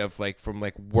PTSD of like from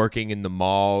like working in the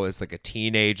mall as like a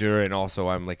teenager, and also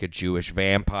I'm like a Jewish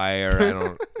vampire. I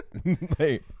don't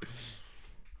like, it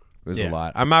was a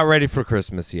lot. I'm not ready for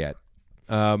Christmas yet.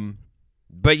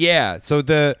 But yeah, so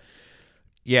they're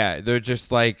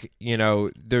just like,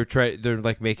 they're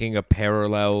like making a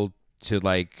parallel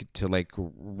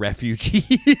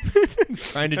refugees,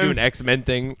 trying to do an X-Men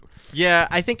thing. Yeah,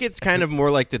 I think it's kind of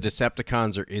more like the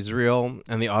Decepticons are Israel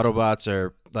and the Autobots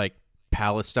are like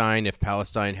Palestine. If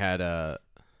Palestine had a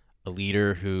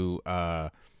leader who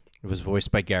was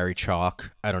voiced by Gary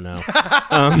Chalk, I don't know.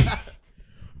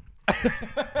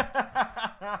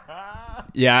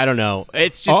 Yeah, I don't know.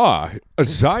 It's just a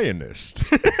Zionist.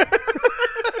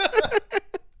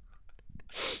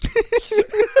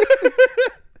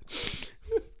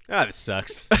 this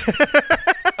sucks.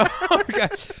 Oh my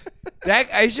God.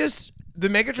 The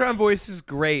Megatron voice is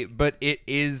great, but it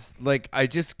is like I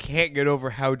just can't get over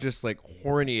how just like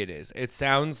horny it is. It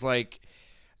sounds like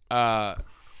a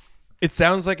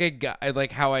guy,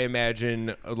 like how I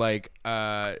imagine like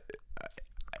a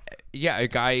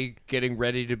guy getting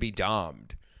ready to be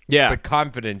domed. Yeah. But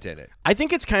confident in it. I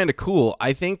think it's kind of cool.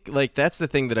 I think like that's the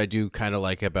thing that I do kind of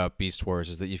like about Beast Wars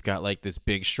is that you've got like this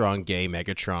big, strong, gay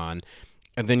Megatron,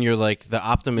 and then you're like the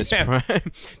Optimus Prime.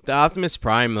 The Optimus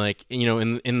Prime, like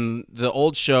in the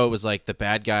old show, it was like the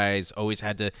bad guys always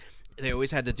had to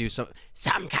do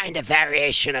Some kind of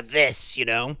variation of this,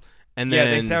 and then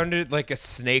they sounded like a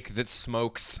snake that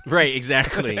smokes. Right,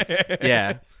 exactly.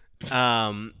 Yeah.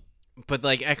 But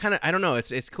like I don't know.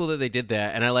 It's cool that they did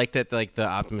that, and I like that like the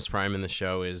Optimus Prime in the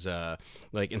show is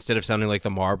like instead of sounding like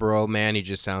the Marlboro Man, he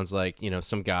just sounds like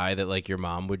some guy that like your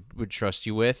mom would trust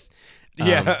you with.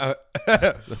 Yeah,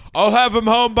 I'll have him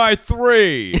home by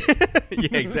 3.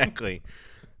 Yeah, exactly.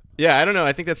 Yeah, I don't know.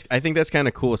 I think that's kind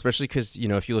of cool, especially because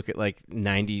if you look at like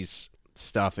 '90s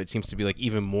stuff, it seems to be like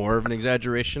even more of an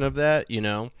exaggeration of that.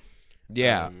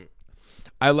 Yeah,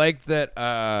 I like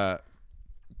that.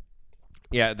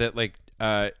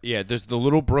 There's the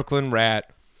little Brooklyn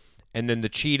rat, and then the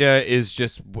cheetah is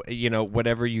just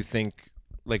whatever you think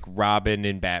like Robin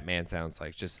and Batman sounds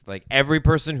like. Just like every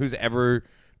person who's ever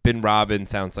been Robin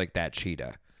sounds like that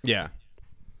cheetah. Yeah.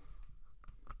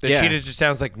 The cheetah just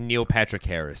sounds like Neil Patrick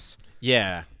Harris.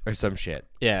 Yeah. Or some shit.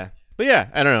 Yeah. But yeah,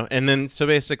 I don't know. And then so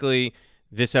basically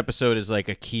this episode is like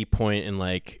a key point in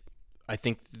like I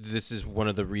think this is one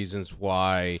of the reasons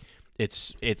why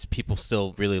it's people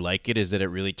still really like it is that it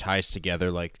really ties together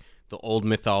like the old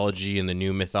mythology and the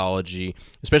new mythology,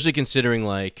 especially considering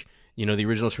like the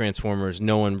original Transformers,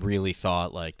 no one really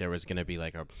thought like there was going to be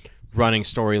like a running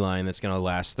storyline that's going to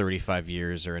last 35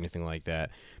 years or anything like that.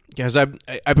 Because I've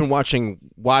been watching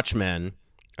Watchmen.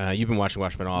 You've been watching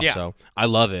Watchmen also. Yeah. I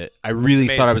love it. I really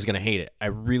thought I was going to hate it. I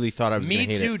really thought I was going to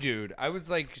hate it. Me too, dude. I was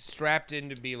like strapped in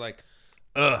to be like,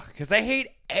 ugh, because I hate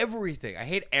everything. I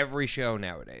hate every show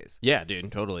nowadays. Yeah,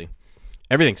 dude, totally.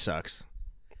 Everything sucks.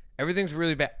 Everything's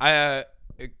really bad.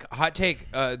 Hot take: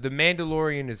 The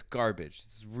Mandalorian is garbage.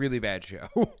 It's a really bad show.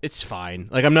 It's fine.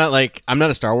 Like I'm not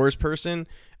a Star Wars person.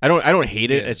 I don't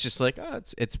hate it. Yeah. It's just like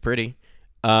it's pretty.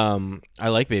 I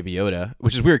like Baby Yoda,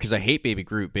 which is weird because I hate Baby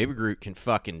Groot. Baby Groot can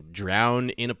fucking drown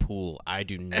in a pool. I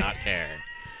do not care.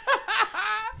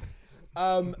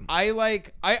 I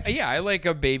like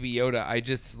a Baby Yoda. I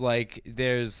just like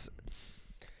there's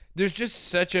just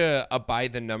such a by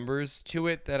the numbers to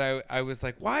it that I was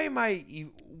like,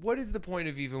 what is the point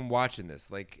of even watching this?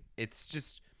 Like, it's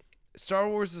just Star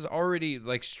Wars is already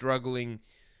like struggling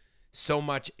so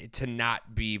much to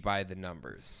not be by the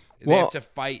numbers. They have to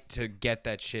fight to get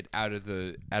that shit out of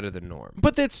the norm.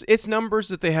 But it's numbers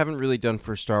that they haven't really done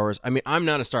for Star Wars. I mean, I'm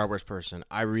not a Star Wars person.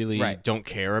 I really don't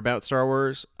care about Star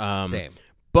Wars. Same.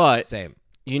 But same.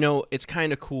 It's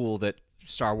kind of cool that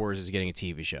Star Wars is getting a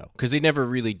TV show because they never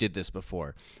really did this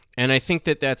before, and I think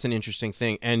that that's an interesting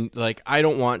thing. And like, I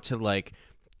don't want to like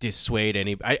dissuade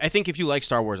any. I think if you like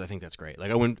Star Wars, I think that's great.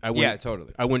 Like, I wouldn't. Yeah,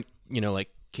 totally. I wouldn't. Like,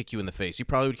 kick you in the face. You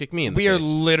probably would kick me in the face. We are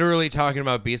literally talking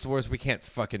about Beast Wars. We can't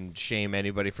fucking shame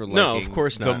anybody for liking no, of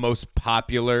course not. The most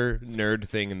popular nerd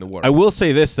thing in the world. I will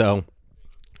say this though,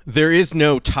 there is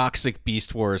no toxic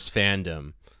Beast Wars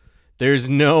fandom. There's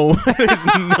no one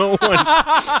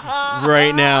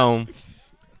right now.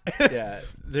 Yeah,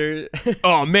 there.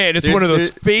 Oh man, it's one of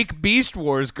those fake Beast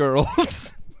Wars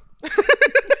girls.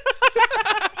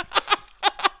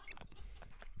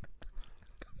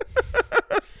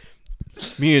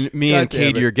 Me and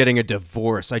Katie are getting a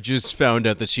divorce. I just found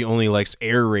out that she only likes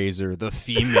Airazor, the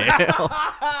female.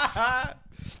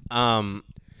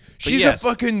 She's a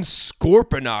fucking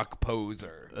Scorponok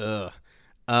poser. Ugh.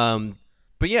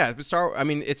 But yeah, Star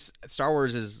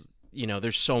Wars is,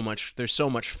 there's so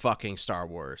much fucking Star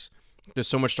Wars. There's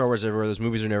so much Star Wars everywhere. Those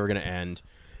movies are never going to end.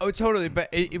 Oh, totally. But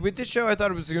with this show, I thought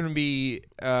it was going to be,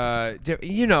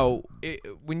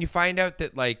 when you find out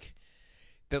that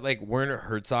Werner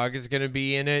Herzog is going to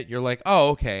be in it, you're like, oh,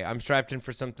 okay, I'm strapped in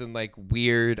for something like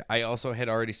weird. I also had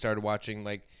already started watching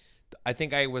like I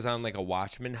think I was on like a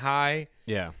Watchmen high.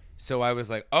 Yeah. So I was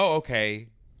like, oh, okay.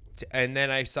 And then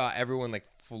I saw everyone like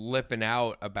flipping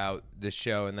out about this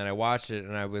show. And then I watched it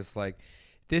and I was like,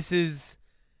 this is,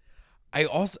 I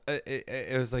also,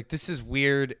 it was like, this is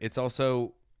weird. It's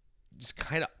also just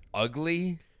kind of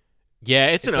ugly. Yeah,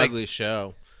 it's an like, ugly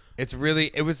show. It's really,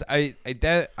 it was,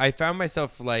 I found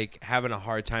myself like having a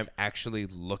hard time actually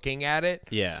looking at it.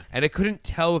 Yeah. And I couldn't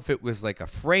tell if it was like a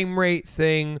frame rate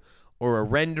thing or a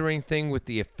rendering thing with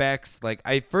the effects. Like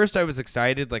I was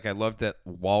excited. Like I loved that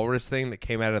walrus thing that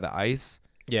came out of the ice.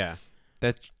 Yeah.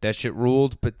 That shit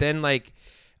ruled. But then like,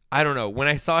 I don't know, when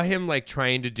I saw him like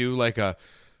trying to do like a,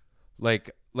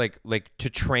 like to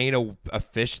train a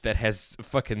fish that has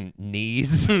fucking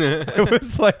knees. I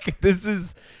was like,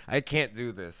 I can't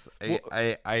do this.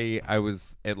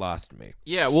 It lost me.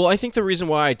 Yeah, well, I think the reason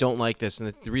why I don't like this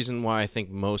and the reason why I think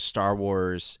most Star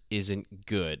Wars isn't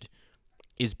good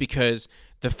is because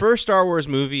the first Star Wars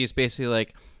movie is basically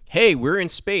like, hey, we're in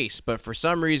space, but for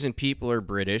some reason people are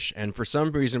British, and for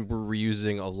some reason we're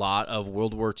reusing a lot of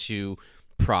World War II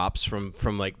props from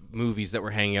like movies that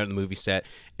were hanging out in the movie set,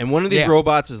 and one of these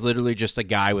robots is literally just a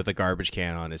guy with a garbage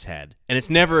can on his head, and it's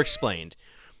never explained.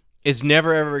 It's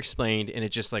never ever explained, and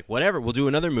it's just like, whatever, we'll do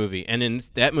another movie, and in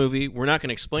that movie we're not going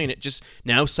to explain it. Just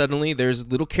now suddenly there's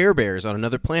little Care Bears on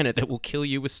another planet that will kill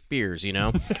you with spears, you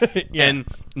know. Yeah. And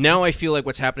now I feel like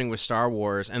what's happening with Star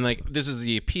Wars, and like this is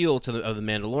the appeal of the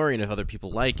Mandalorian, if other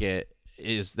people like it,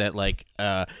 is that like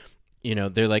you know,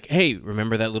 they're like, hey,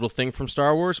 remember that little thing from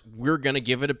Star Wars? We're going to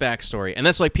give it a backstory. And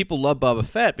that's why people love Boba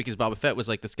Fett, because Boba Fett was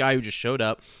like this guy who just showed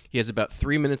up. He has about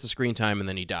 3 minutes of screen time, and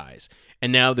then he dies.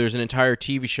 And now there's an entire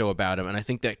TV show about him, and I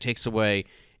think that takes away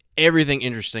everything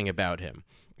interesting about him.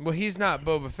 Well, he's not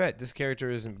Boba Fett. This character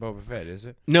isn't Boba Fett, is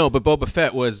it? No, but Boba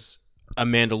Fett was a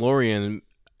Mandalorian,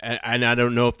 and I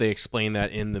don't know if they explain that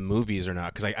in the movies or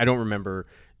not, because I don't remember,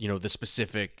 you know, the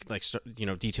specific, like, you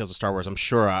know, details of Star Wars. I'm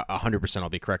sure 100% I'll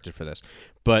be corrected for this,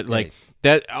 but like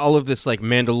that, all of this like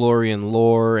Mandalorian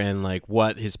lore and like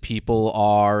what his people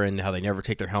are and how they never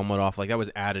take their helmet off, like that was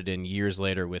added in years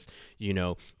later with, you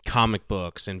know, comic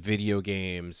books and video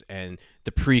games and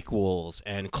the prequels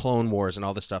and Clone Wars and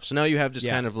all this stuff. So now you have this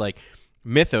kind of like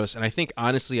mythos, and I think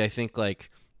honestly,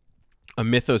 like a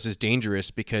mythos is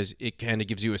dangerous because it kind of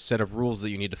gives you a set of rules that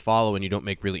you need to follow, and you don't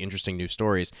make really interesting new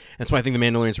stories. That's why I think The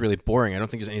Mandalorian is really boring. I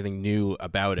don't think there's anything new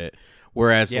about it.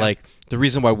 Whereas, like, the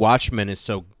reason why Watchmen is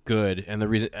so good, and the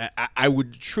reason I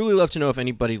would truly love to know if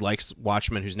anybody likes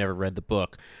Watchmen who's never read the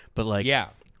book, but like,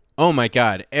 oh my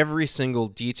God, every single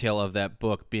detail of that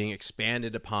book being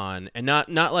expanded upon, and not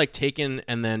like taken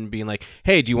and then being like,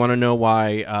 hey, do you want to know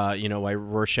why, you know, why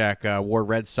Rorschach wore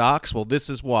red socks? Well, this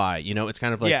is why. You know, it's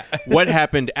kind of like what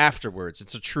happened afterwards.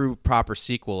 It's a true proper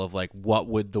sequel of like what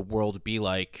would the world be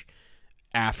like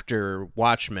after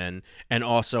Watchmen, and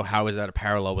also how is that a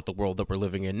parallel with the world that we're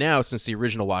living in now, since the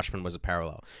original Watchmen was a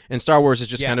parallel. And Star Wars is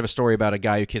just kind of a story about a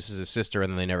guy who kisses his sister and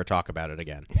then they never talk about it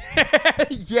again.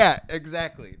 Yeah,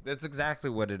 exactly. That's exactly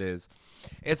what it is.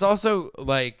 It's also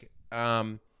like,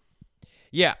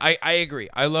 yeah, I agree.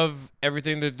 I love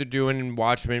everything that they're doing in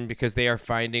Watchmen because they are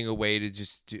finding a way to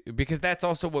just do, because that's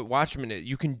also what Watchmen is.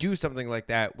 You can do something like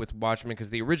that with Watchmen because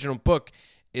the original book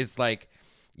is like,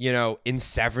 you know, in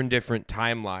 7 different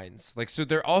timelines. Like, so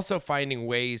they're also finding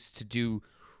ways to do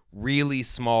really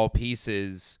small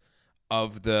pieces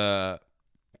of the,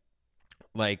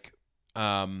 like,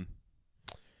 of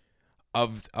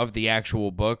the actual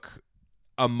book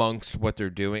amongst what they're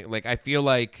doing. Like, I feel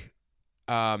like,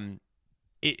 when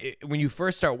you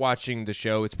first start watching the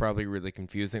show, it's probably really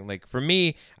confusing. Like, for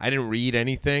me, I didn't read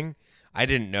anything. I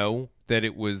didn't know that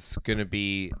it was going to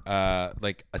be,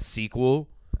 like, a sequel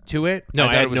to it. No,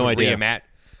 I had no idea.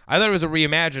 I thought it was a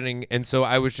reimagining, and so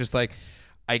I was just like,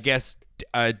 I guess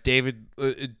Damon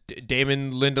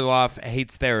Lindelof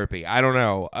hates therapy. I don't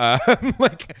know.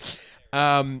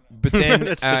 But then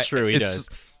that's true. He does.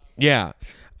 Yeah.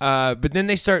 But then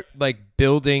they start like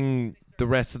building the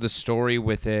rest of the story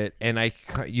with it, and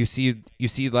you see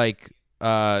like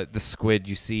the squid.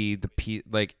 You see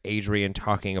like Adrian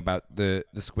talking about the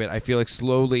squid. I feel like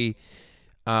slowly,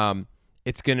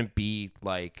 it's gonna be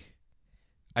like,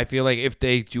 I feel like if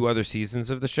they do other seasons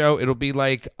of the show, it'll be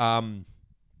like I'm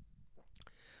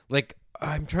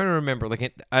trying to remember, like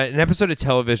an episode of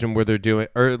television where they're doing,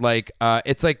 or like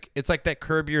it's like that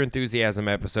Curb Your Enthusiasm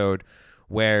episode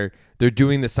where they're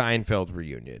doing the Seinfeld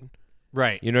reunion,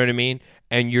 right? You know what I mean?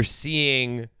 And you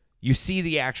see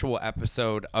the actual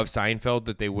episode of Seinfeld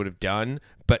that they would have done,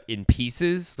 but in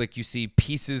pieces. Like you see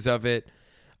pieces of it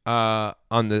on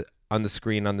the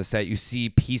screen on the set. You see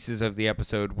pieces of the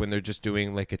episode when they're just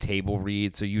doing like a table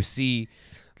read. So you see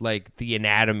like the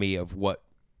anatomy of what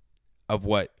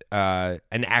a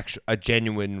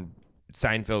genuine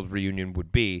Seinfeld reunion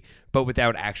would be, but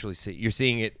without actually you're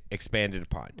seeing it expanded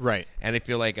upon. Right. And I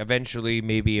feel like eventually,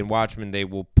 maybe in Watchmen, they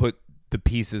will put the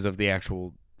pieces of the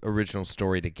actual original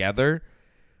story together,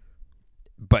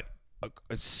 but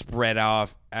spread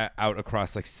out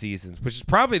across like seasons, which is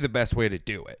probably the best way to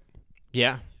do it.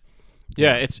 Yeah.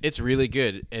 Yeah, it's really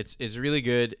good. It's really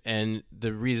good, and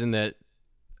the reason that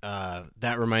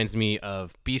that reminds me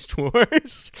of Beast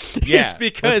Wars is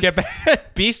because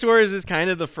Beast Wars is kind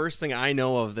of the first thing I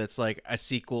know of that's like a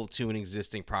sequel to an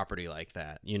existing property like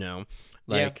that, you know?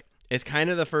 Like, it's kind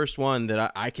of the first one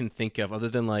that I can think of, other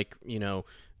than like, you know,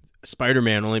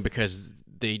 Spider-Man, only because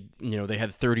they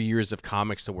had 30 years of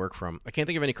comics to work from. I can't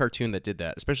think of any cartoon that did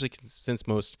that, especially since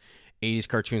most 80s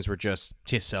cartoons were just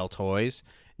to sell toys.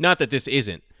 Not that this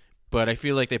isn't, but I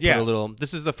feel like they put a little...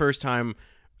 This is the first time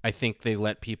I think they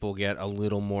let people get a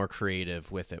little more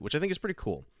creative with it, which I think is pretty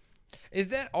cool.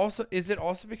 Is it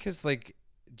also because, like,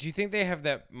 do you think they have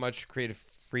that much creative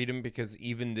freedom because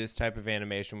even this type of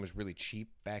animation was really cheap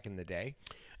back in the day?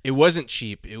 It wasn't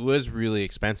cheap. It was really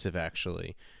expensive,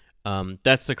 actually.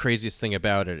 That's the craziest thing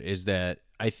about it, is that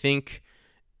I think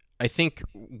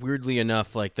weirdly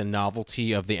enough, like, the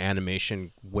novelty of the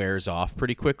animation wears off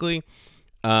pretty quickly.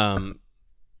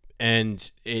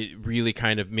 And it really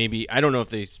kind of, maybe, I don't know if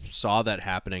they saw that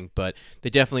happening, but they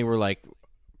definitely were like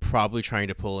probably trying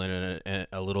to pull in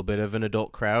a little bit of an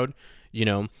adult crowd. You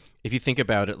know, if you think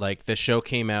about it, like the show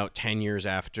came out 10 years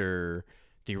after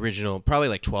the original, probably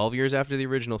like 12 years after the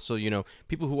original. So, you know,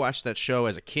 people who watched that show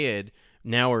as a kid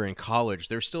now are in college.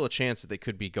 There's still a chance that they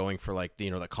could be going for like,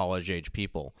 you know, the college age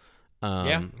people.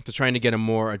 To trying to get a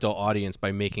more adult audience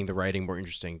by making the writing more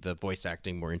interesting, the voice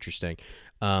acting more interesting.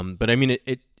 But I mean,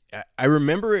 I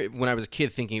remember it when I was a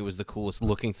kid thinking it was the coolest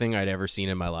looking thing I'd ever seen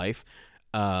in my life.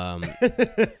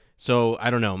 So I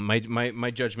don't know.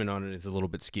 My judgment on it is a little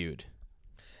bit skewed.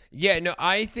 Yeah, no,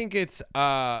 I think it's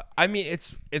I mean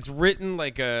it's written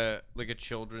like a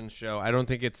children's show. I don't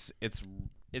think it's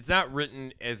not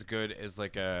written as good as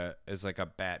like a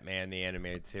Batman the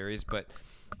animated series, but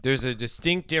there's a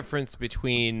distinct difference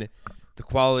between the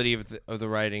quality of the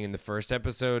writing in the first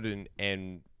episode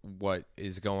and what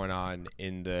is going on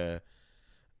in the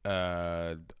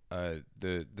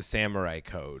samurai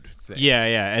code thing.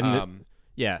 And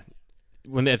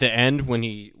when at the end when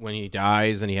he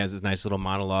dies and he has this nice little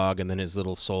monologue and then his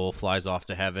little soul flies off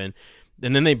to heaven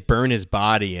and then they burn his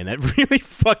body, and it really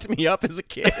fucked me up as a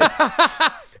kid.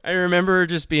 I remember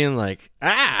just being like,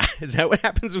 is that what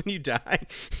happens when you die?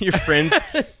 Your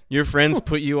friends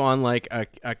put you on like a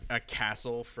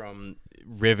castle from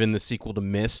Riven, the sequel to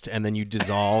Myst, and then you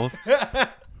dissolve.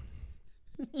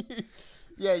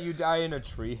 Yeah, you die in a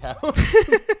treehouse.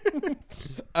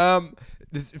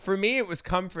 For me, it was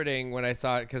comforting when I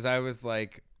saw it because I was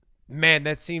like, man,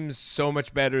 that seems so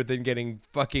much better than getting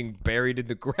fucking buried in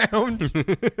the ground.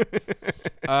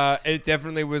 It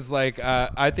definitely was like,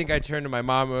 I think I turned to my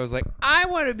mom and I was like, I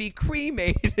want to be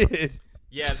cremated.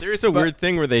 Yeah, there is a weird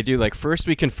thing where they do like, first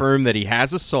we confirm that he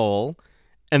has a soul,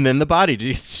 and then the body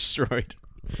gets destroyed.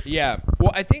 Yeah.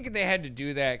 Well, I think they had to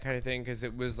do that kind of thing because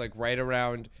it was like right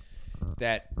around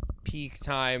that peak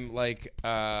time, like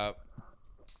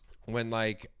when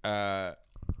like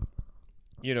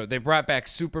you know, they brought back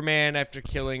Superman after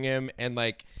killing him, and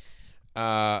like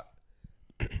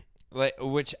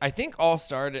which I think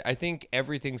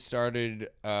everything started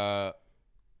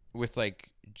with like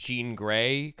Jean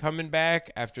Grey coming back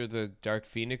after the Dark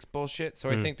Phoenix bullshit. So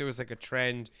I think there was like a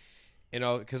trend, you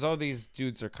know, because all these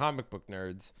dudes are comic book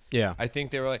nerds. Yeah. I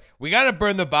think they were like, we got to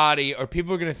burn the body or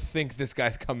people are going to think this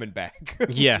guy's coming back.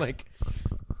 Yeah. Like,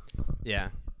 yeah.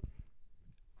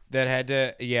 That had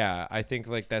to, yeah, I think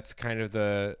like that's kind of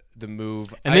the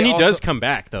move. And then he does come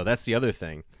back, though. That's the other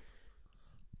thing.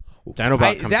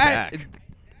 Dinobot comes back.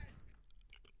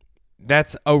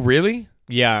 That's, oh, really?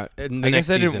 Yeah. I guess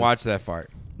I didn't watch that far.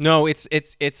 No, it's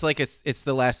like it's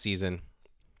the last season.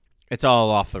 It's all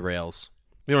off the rails.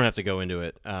 We don't have to go into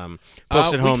it.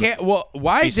 Folks at home.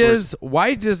 Why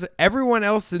does everyone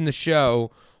else in the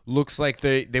show looks like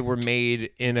they were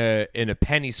made in a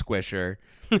penny squisher?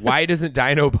 Why doesn't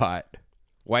Dinobot?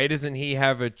 Why doesn't he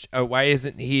have why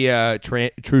isn't he a true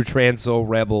Transil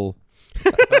rebel?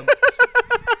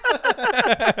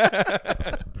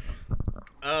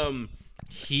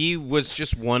 He was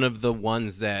just one of the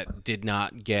ones that did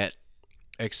not get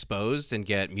exposed and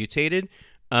get mutated.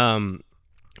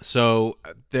 So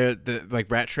the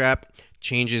like Rat Trap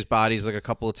changes bodies like a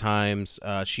couple of times.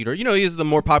 Cheetor, you know, he's the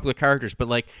more popular characters, but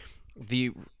like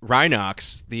the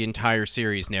Rhinox, the entire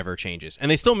series never changes, and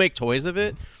they still make toys of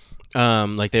it.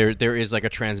 Like there is like a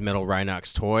Transmetal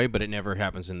Rhinox toy, but it never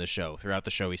happens in the show. Throughout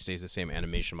the show, he stays the same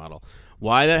animation model.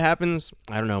 Why that happens,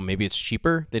 I don't know. Maybe it's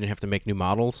cheaper. They didn't have to make new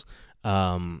models.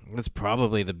 That's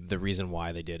probably the reason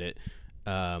why they did it.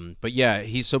 But yeah,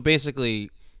 he's so basically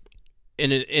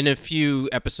in a few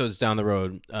episodes down the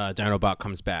road, Dinobot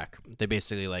comes back. They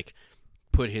basically like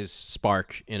put his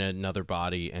spark in another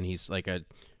body, and he's like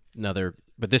another.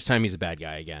 But this time he's a bad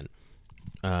guy again.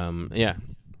 Yeah.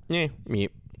 Me.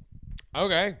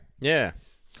 Okay. Yeah.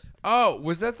 Oh,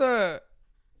 was that the?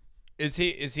 Is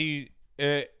he?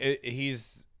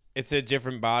 He's. It's a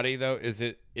different body though. Is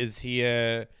he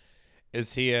a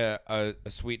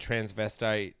sweet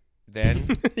transvestite then?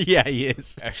 Yeah, he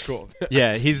is. Cool.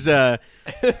 Yeah, he's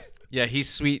he's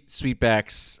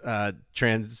Sweetback's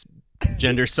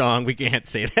transgender song. We can't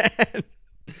say that.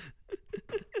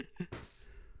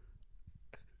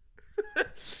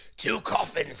 Two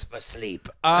coffins for sleep.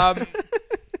 Yeah,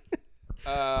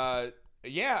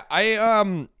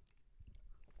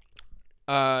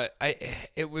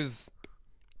 it was.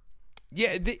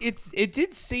 Yeah, it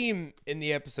did seem in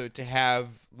the episode to have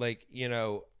like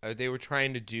they were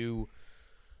trying to do,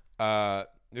 they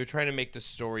were trying to make the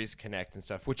stories connect and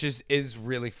stuff, which is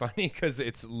really funny because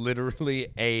it's literally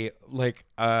a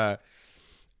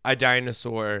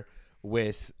dinosaur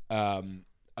with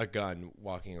a gun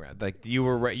walking around. Like you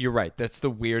were right. You're right. That's the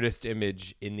weirdest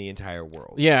image in the entire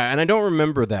world. Yeah, and I don't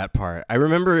remember that part. I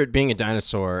remember it being a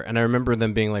dinosaur, and I remember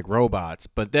them being like robots,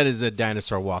 but that is a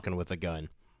dinosaur walking with a gun,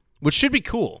 which should be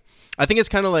cool. I think it's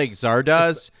kind of like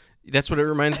Zardoz. That's what it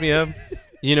reminds me of.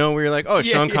 Where you're like, oh,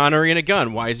 Sean Connery and a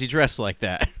gun. Why is he dressed like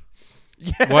that?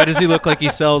 Yeah. Why does he look like he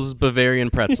sells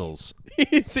Bavarian pretzels?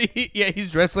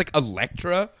 He's dressed like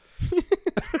Electra.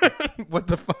 What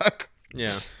the fuck?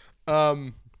 Yeah.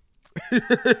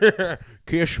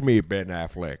 Kiss me, Ben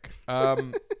Affleck. I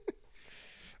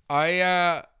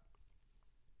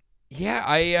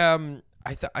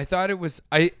thought it was.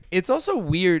 It's also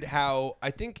weird how I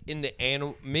think in the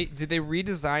animal. Did they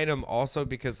redesign them also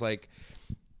because like,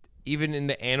 even in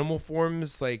the animal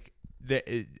forms, like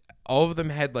all of them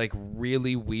had like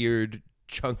really weird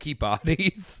chunky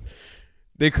bodies.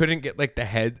 They couldn't get like the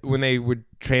head when they would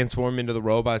transform into the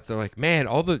robots. They're like, man,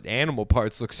 all the animal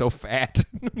parts look so fat.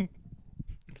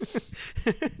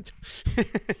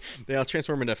 They all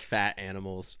transform into fat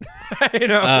animals. I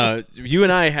know. You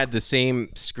and I had the same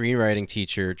screenwriting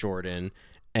teacher, Jordan,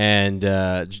 and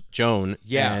Joan.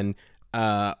 Yeah. And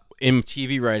in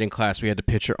TV writing class, we had to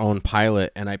pitch our own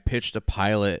pilot, and I pitched a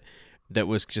pilot that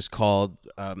was just called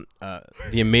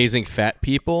The Amazing Fat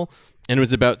People, and it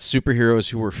was about superheroes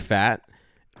who were fat.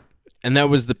 And that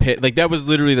was the pitch. Like, that was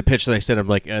literally the pitch that I said. I'm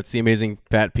like, it's The Amazing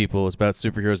Fat People. It's about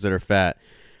superheroes that are fat.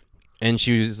 And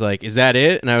she was like, is that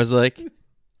it? And I was like,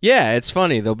 yeah, it's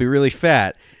funny. They'll be really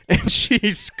fat. And she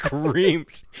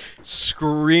screamed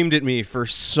at me for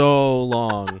so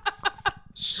long.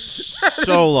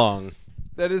 So long.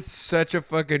 That is such a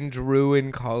fucking Drew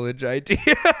in college idea.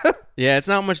 Yeah, it's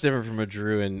not much different from a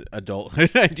Drew in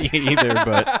adulthood idea either,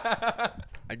 but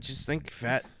I just think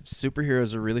fat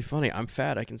superheroes are really funny. I'm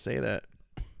fat, I can say that.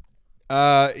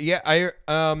 Was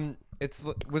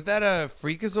that a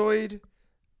Freakazoid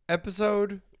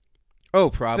episode? Oh,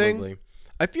 probably.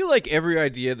 I feel like every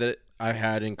idea that I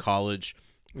had in college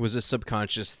was a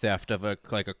subconscious theft of a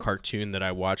cartoon that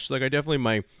I watched. Like, I definitely,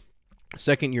 my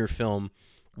second year film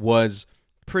was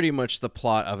pretty much the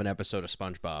plot of an episode of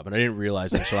SpongeBob, and I didn't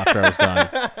realize it until after I was done.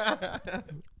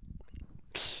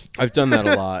 I've done that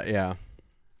a lot, yeah.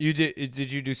 You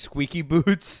did you do Squeaky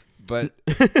Boots? But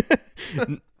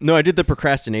no, I did the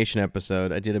procrastination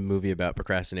episode. I did a movie about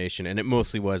procrastination, and it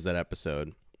mostly was that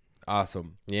episode.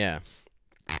 Awesome. Yeah.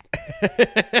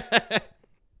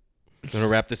 Want to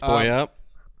wrap this boy up?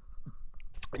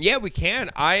 Yeah, we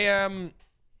can. I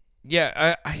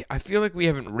feel like we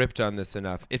haven't ripped on this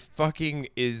enough. It fucking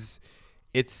is.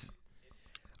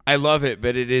 I love it,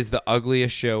 but it is the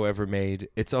ugliest show ever made.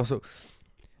 It's also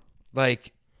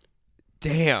like,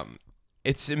 damn.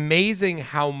 It's amazing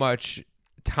how much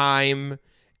time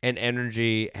and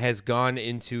energy has gone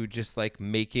into just like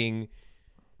making.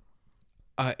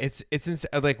 It's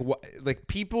like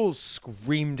people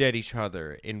screamed at each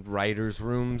other in writers'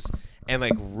 rooms and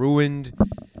like ruined,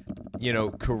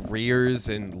 careers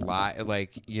and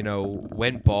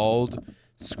went bald,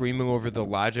 screaming over the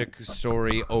logic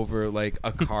story over like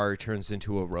a car turns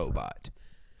into a robot.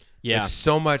 Yeah, like,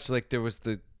 so much like there was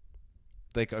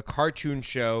a cartoon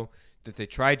show that they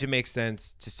tried to make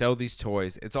sense to sell these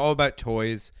toys. It's all about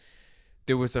toys.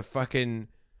 There was a fucking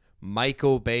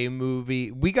Michael Bay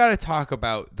movie. We got to talk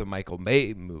about the Michael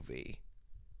Bay movie,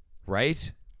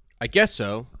 right? I guess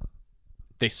so.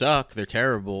 They suck. They're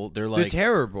terrible. They're They're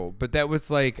terrible. But that was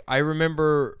like, I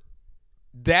remember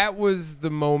that was the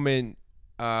moment.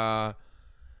 I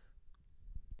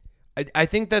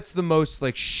think that's the most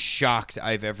like shocked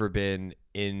I've ever been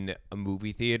in a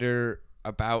movie theater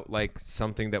about like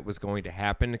something that was going to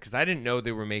happen, because I didn't know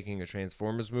they were making a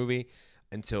Transformers movie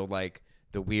until like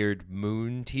the weird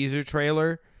Moon teaser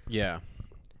trailer. Yeah.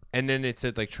 And then it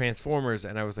said like Transformers,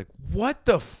 and I was like, what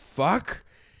the fuck?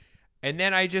 And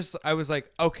then I was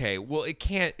like, okay, well,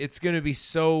 it's going to be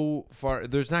so far.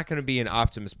 There's not going to be an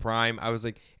Optimus Prime. I was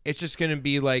like, it's just going to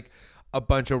be like a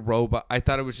bunch of robot. I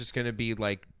thought it was just going to be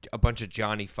like a bunch of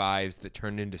Johnny Fives that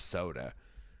turned into soda.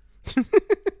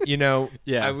 You know?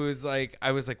 Yeah. I was like,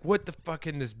 what the fuck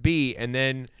can this be? And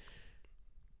then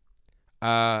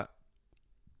I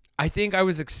think I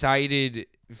was excited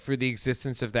for the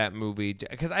existence of that movie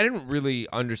because I didn't really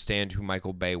understand who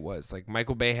Michael Bay was. Like,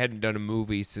 Michael Bay hadn't done a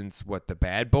movie since The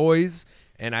Bad Boys,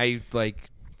 and I like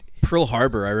Pearl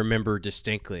Harbor. I remember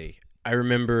distinctly. I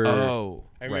remember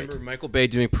right. Michael Bay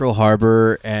doing Pearl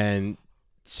Harbor and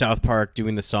South Park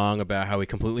doing the song about how he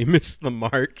completely missed the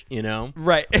mark. You know,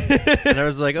 right? And I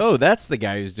was like, oh, that's the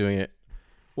guy who's doing it.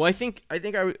 Well, I think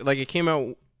it came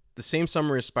out the same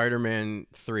summer as Spider-Man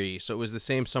 3, so it was the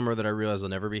same summer that I realized I'll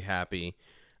never be happy.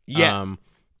 Yeah.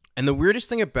 And the weirdest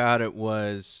thing about it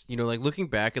was, you know, like looking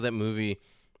back at that movie,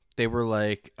 they were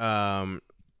like, you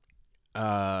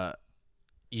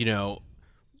know,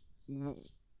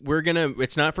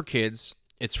 it's not for kids,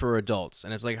 it's for adults.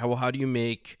 And it's like, how do you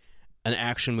make an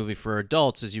action movie for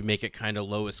adults? Is you make it kind of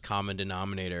lowest common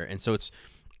denominator. And so it's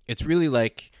really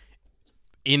like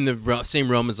in the same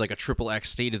realm as like a XXX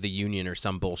State of the Union or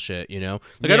some bullshit, you know?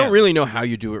 Like, yeah. I don't really know how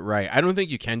you do it right. I don't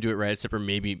think you can do it right except for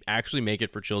maybe actually make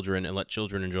it for children and let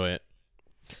children enjoy it.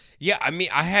 Yeah, I mean,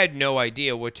 I had no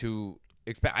idea what to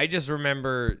expect. I just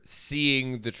remember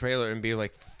seeing the trailer and being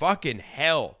like, fucking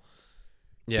hell.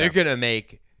 Yeah. They're going to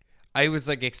make... I was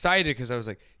like excited because I was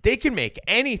like, they can make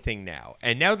anything now.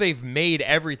 And now they've made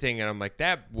everything. And I'm like,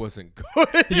 that wasn't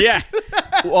good. Yeah.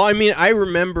 Well, I mean, I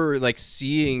remember like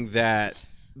seeing that,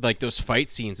 like those fight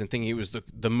scenes and thinking it was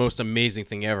the most amazing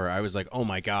thing ever. I was like, oh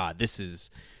my God, this is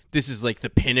like the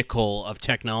pinnacle of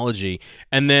technology.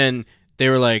 And then they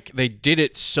were like, they did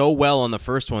it so well on the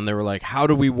first one. They were like, how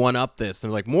do we one up this? They're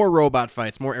like, more robot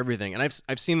fights, more everything. And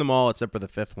I've seen them all except for the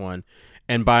fifth one.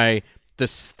 And by the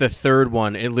third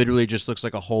one, it literally just looks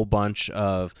like a whole bunch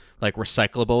of like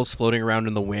recyclables floating around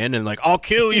in the wind and like, I'll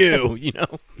kill you, you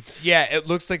know? Yeah, it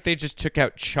looks like they just took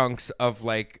out chunks of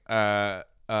like the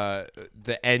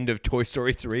end of Toy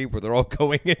Story 3 where they're all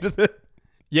going into the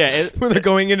where they're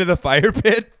going into the fire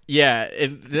pit. Yeah,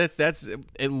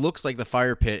 it looks like the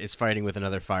fire pit is fighting with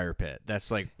another fire pit. That's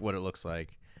like what it looks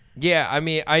like. Yeah, I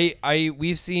mean,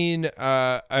 we've seen.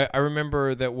 I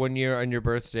remember that one year on your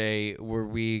birthday where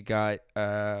we got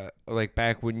like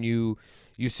back when you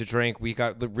used to drink, we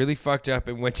got really fucked up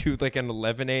and went to like an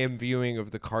 11 a.m. viewing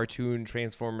of the cartoon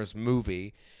Transformers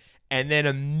movie, and then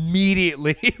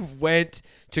immediately went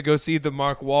to go see the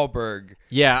Mark Wahlberg.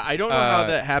 Yeah, I don't know how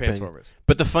that happened.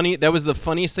 But that was the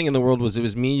funniest thing in the world was it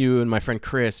was me, you, and my friend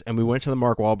Chris, and we went to the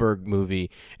Mark Wahlberg movie.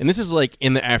 And this is like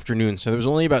in the afternoon, so there was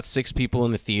only about 6 people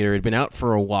in the theater. It had been out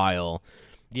for a while.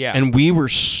 Yeah. And we were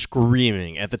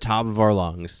screaming at the top of our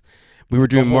lungs. We were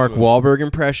doing Mark Wahlberg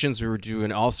impressions. We were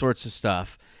doing all sorts of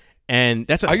stuff. And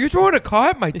that's Are you throwing a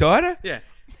car at my daughter? Yeah.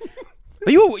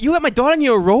 You let my daughter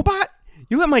near a robot?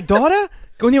 You let my daughter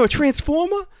go near a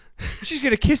Transformer? She's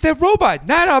going to kiss that robot.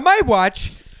 Not on my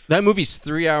watch. That movie's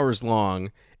 3 hours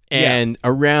long, and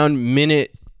around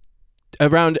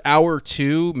hour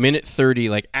 2, minute 30,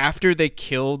 like after they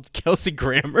killed Kelsey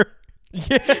Grammer.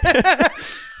 Yeah.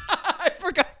 I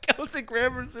forgot Kelsey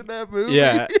Grammer's in that movie.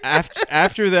 Yeah.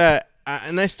 After that,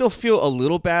 and I still feel a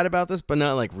little bad about this, but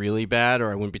not like really bad, or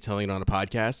I wouldn't be telling it on a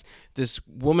podcast. This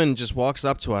woman just walks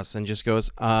up to us and just goes,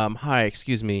 hi,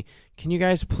 excuse me. Can you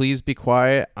guys please be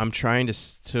quiet? I'm trying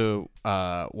to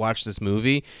watch this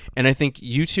movie. And I think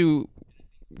you two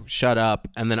shut up.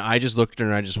 And then I just looked at her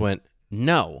and I just went,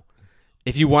 no.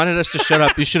 If you wanted us to shut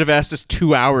up, you should have asked us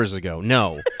 2 hours ago.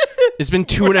 No. It's been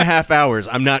 2.5 hours.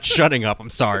 I'm not shutting up.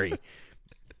 I'm sorry.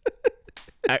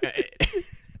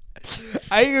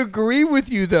 I agree with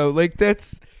you, though. Like,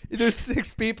 there's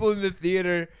 6 people in the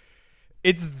theater.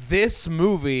 It's this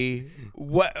movie.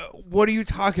 What are you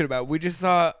talking about? We just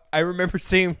saw. I remember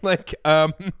seeing like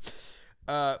the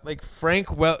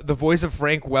voice of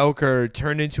Frank Welker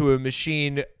turned into a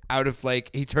machine out of like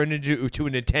he turned into a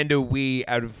Nintendo Wii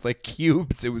out of like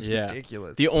cubes. It was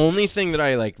ridiculous. The only thing that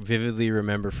I like vividly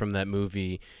remember from that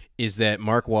movie is that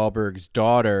Mark Wahlberg's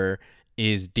daughter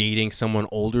is dating someone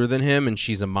older than him, and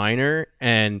she's a minor,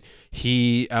 and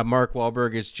Mark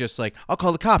Wahlberg is just like, I'll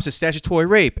call the cops, it's statutory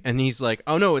rape, and he's like,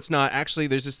 oh no, it's not, actually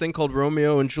there's this thing called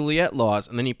Romeo and Juliet laws,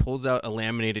 and then he pulls out a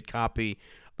laminated copy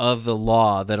of the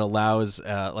law that allows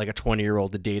like a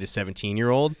 20-year-old to date a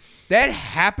 17-year-old. That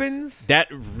happens? That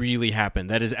really happened.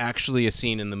 That is actually a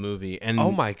scene in the movie. And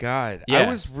oh my God. Yeah. I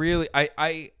was really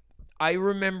I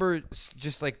remember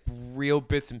just like real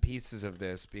bits and pieces of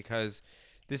this because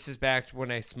this is back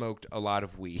when I smoked a lot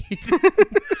of weed.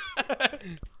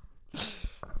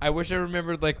 I wish I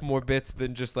remembered like more bits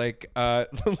than just like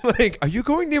like, are you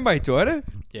going near my daughter?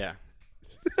 Yeah.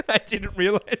 I didn't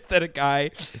realize that a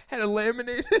guy had a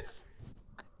laminated.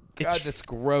 God, that's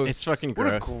gross. It's fucking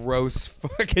gross. What a gross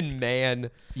fucking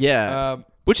man. Yeah.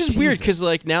 Which is weird Jesus. because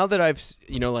like now that I've,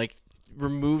 like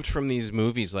removed from these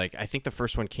movies, like I think the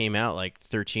first one came out like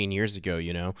 13 years ago,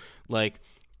 like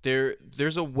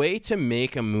there's a way to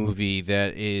make a movie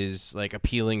that is like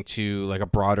appealing to like a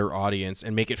broader audience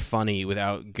and make it funny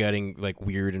without getting like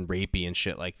weird and rapey and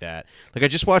shit like that. Like I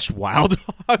just watched Wild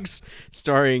Hogs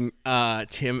starring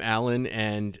Tim Allen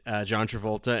and John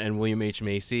Travolta and William H.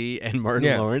 Macy and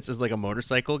Martin Lawrence as like a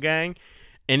motorcycle gang,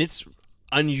 and it's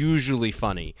unusually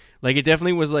funny. Like it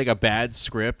definitely was like a bad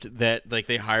script that like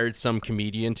they hired some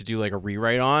comedian to do like a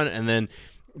rewrite on, and then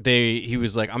he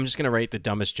was like, I'm just gonna write the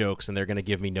dumbest jokes and they're gonna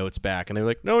give me notes back, and they're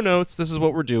like, no notes, this is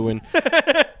what we're doing.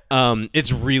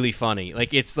 It's really funny.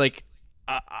 Like it's like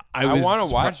I want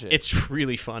to watch it. It's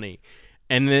really funny.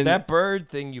 And then that bird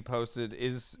thing you posted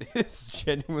is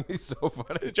genuinely so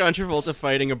funny. John Travolta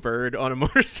fighting a bird on a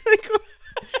motorcycle.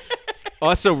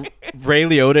 Also, Ray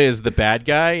Liotta is the bad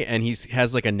guy, and he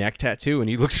has like a neck tattoo, and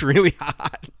he looks really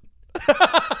hot.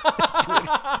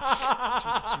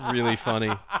 It's really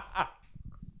funny.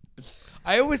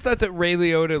 I always thought that Ray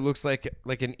Liotta looks like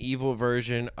an evil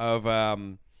version of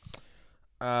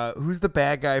who's the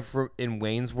bad guy in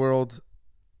Wayne's World?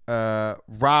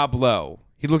 Rob Lowe.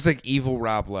 He looks like evil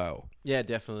Rob Lowe. Yeah,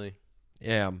 definitely.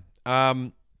 Yeah.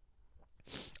 I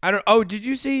don't. Oh, did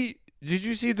you see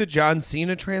the John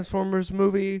Cena Transformers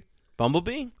movie?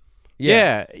 Bumblebee?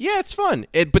 Yeah, it's fun.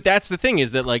 But that's the thing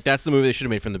is that like that's the movie they should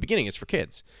have made from the beginning. It's for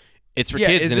kids. It's for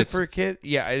kids. Is and it it's for a kid?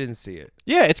 Yeah, I didn't see it.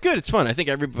 Yeah, it's good. It's fun. I think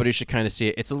everybody should kind of see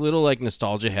it. It's a little like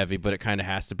nostalgia heavy, but it kind of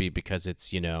has to be because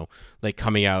it's like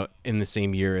coming out in the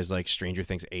same year as like Stranger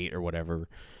Things 8 or whatever.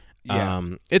 Yeah.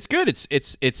 It's good.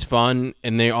 It's fun,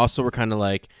 and they also were kind of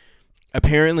like.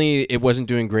 Apparently, it wasn't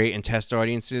doing great in test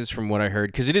audiences, from what I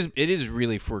heard, because it is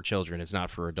really for children. It's not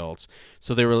for adults.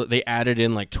 So they added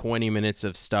in like 20 minutes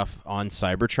of stuff on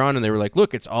Cybertron, and they were like,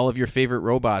 "Look, it's all of your favorite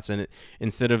robots." And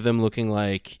instead of them looking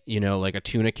like like a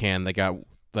tuna can that got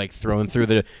like thrown through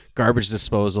the garbage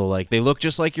disposal, like they look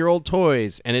just like your old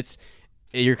toys. And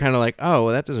you're kind of like, "Oh,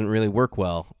 well, that doesn't really work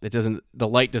well. The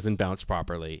light doesn't bounce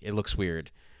properly. It looks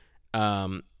weird."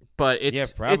 But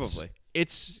it's probably.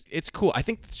 It's cool. I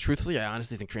think, truthfully, I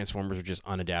honestly think Transformers are just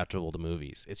unadaptable to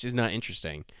movies. It's just not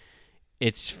interesting.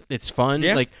 It's fun.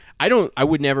 Yeah. Like I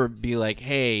would never be like,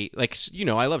 hey, like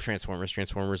I love Transformers.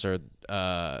 Transformers are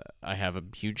I have a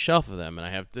huge shelf of them, and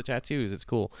I have the tattoos. It's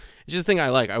cool. It's just a thing I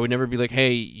like. I would never be like,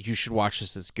 hey, you should watch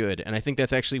this. It's good. And I think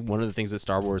that's actually one of the things that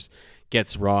Star Wars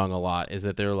gets wrong a lot, is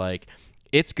that they're like,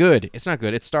 it's good. It's not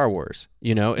good. It's Star Wars.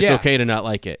 It's okay to not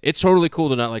like it. It's totally cool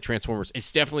to not like Transformers. It's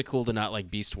definitely cool to not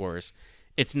like Beast Wars.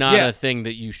 It's not a thing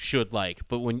that you should like,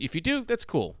 but if you do, that's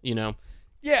cool.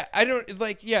 Yeah, I don't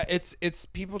like. Yeah, it's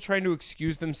people trying to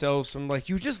excuse themselves from like,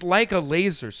 you just like a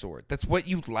laser sword. That's what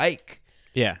you like.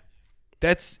 Yeah,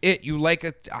 that's it. You like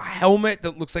a helmet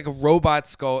that looks like a robot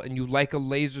skull, and you like a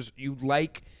laser. You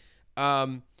like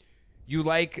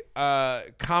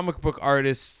comic book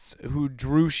artists who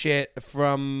drew shit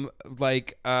from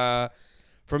like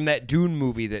from that Dune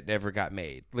movie that never got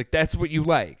made. Like that's what you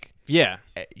like. Yeah.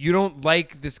 You don't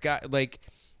like this guy. Like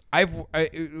I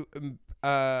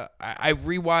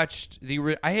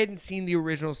rewatched I hadn't seen the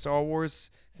original Star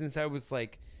Wars since I was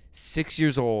like 6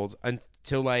 years old,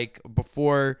 until like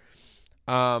before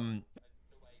the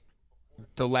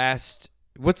last.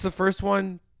 What's the first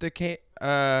one that came?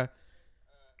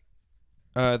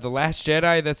 The Last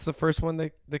Jedi. That's the first one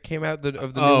that came out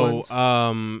of the new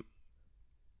ones.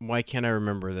 Why can't I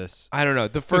remember this? I don't know.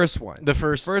 The first one. The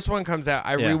first one comes out.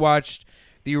 I rewatched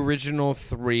the original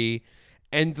 3,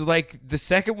 and like the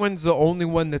second one's the only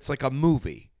one that's like a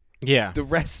movie. Yeah. The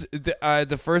rest,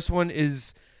 the first one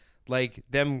is like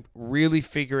them really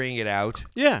figuring it out.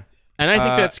 Yeah, and I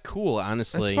think that's cool.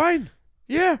 Honestly, that's fine.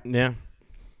 Yeah. Yeah.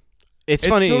 It's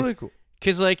funny. It's totally cool.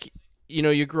 Because like.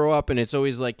 You grow up and it's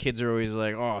always like kids are always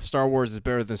like, oh, Star Wars is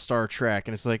better than Star Trek,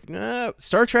 and it's like, nah,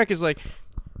 Star Trek is like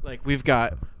we've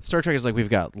got Star Trek is like, we've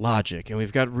got logic and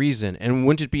we've got reason, and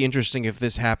wouldn't it be interesting if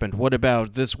this happened? What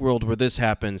about this world where this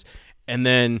happens? And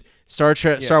then Star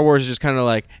Wars is just kind of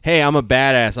like, hey, I'm a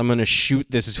badass. I'm gonna shoot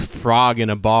this frog in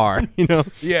a bar. You know?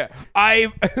 Yeah,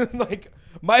 I like.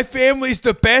 My family's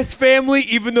the best family,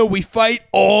 even though we fight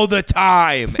all the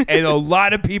time, and a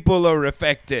lot of people are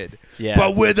affected. Yeah.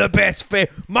 But we're the best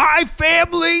family. My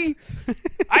family,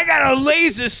 I got a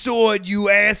laser sword,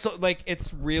 you asshole. Like,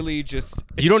 it's really just...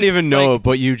 You don't even know,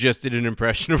 but you just did an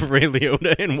impression of Ray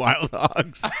Liotta in Wild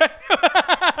Hogs.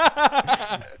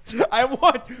 I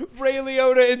want Ray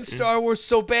Liotta in Star Wars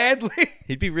so badly.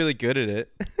 He'd be really good at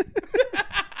it.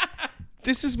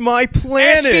 This is my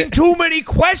planet. Asking too many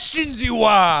questions, you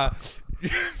are.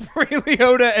 Ray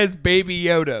Liotta as Baby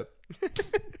Yoda.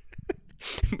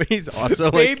 But he's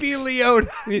also like... Baby Liotta.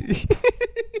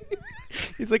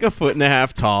 He's like 1.5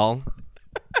 feet tall.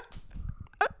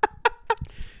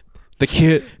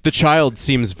 The child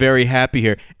seems very happy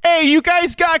here. Hey, you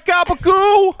guys got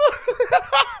gabagoo?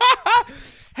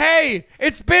 Hey,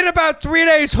 it's been about 3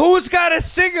 days. Who's got a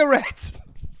cigarette?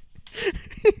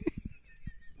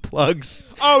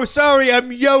 Plugs. Oh, sorry, I'm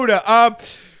Yoda.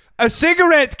 A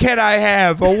cigarette can I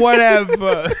have or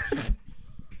whatever?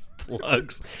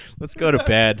 Plugs. Let's go to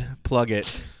bed. Plug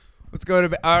it. Let's go to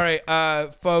bed. All right,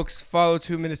 folks, follow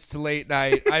 2 Minutes to Late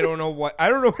Night. I don't know what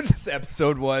this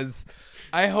episode was.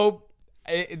 I hope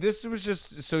this was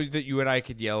just so that you and I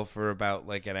could yell for about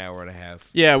like an hour and a half.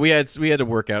 Yeah, we had to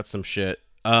work out some shit.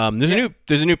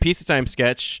 There's a new Pizza Time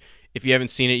sketch. If you haven't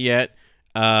seen it yet,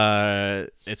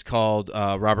 it's called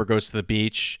Robert Goes to the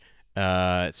Beach.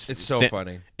 It's so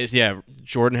funny.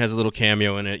 Jordan has a little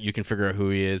cameo in it. You can figure out who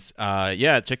he is.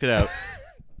 Check it out.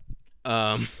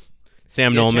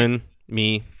 Sam Nolman,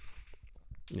 me.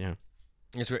 Yeah.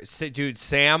 That's right. Dude,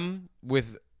 Sam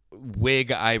with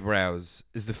wig eyebrows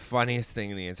is the funniest thing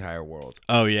in the entire world.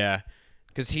 Oh yeah.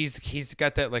 Cuz he's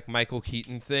got that like Michael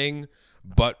Keaton thing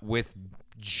but with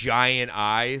giant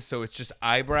eyes, so it's just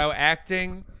eyebrow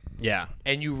acting. Yeah.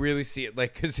 And you really see it,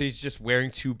 like, because he's just wearing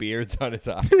 2 beards on his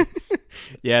eyes.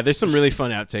 Yeah, there's some really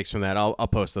fun outtakes from that. I'll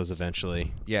post those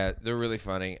eventually. Yeah, they're really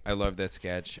funny. I love that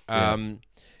sketch.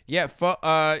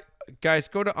 Guys,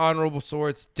 go to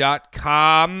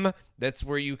honorableswords.com. That's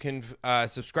where you can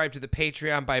subscribe to the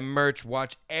Patreon, buy merch,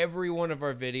 watch every one of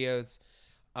our videos.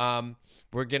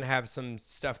 We're going to have some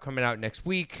stuff coming out next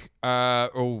week.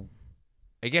 Next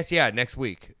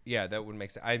week. Yeah, that would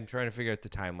make sense. I'm trying to figure out the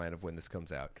timeline of when this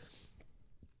comes out.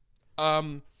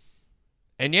 And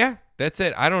yeah, that's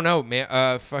it. I don't know,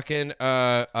 man. Fuck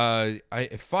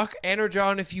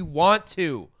Energon if you want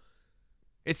to.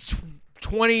 It's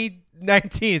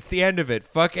 2019. It's the end of it.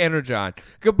 Fuck Energon.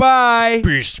 Goodbye.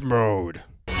 Beast mode.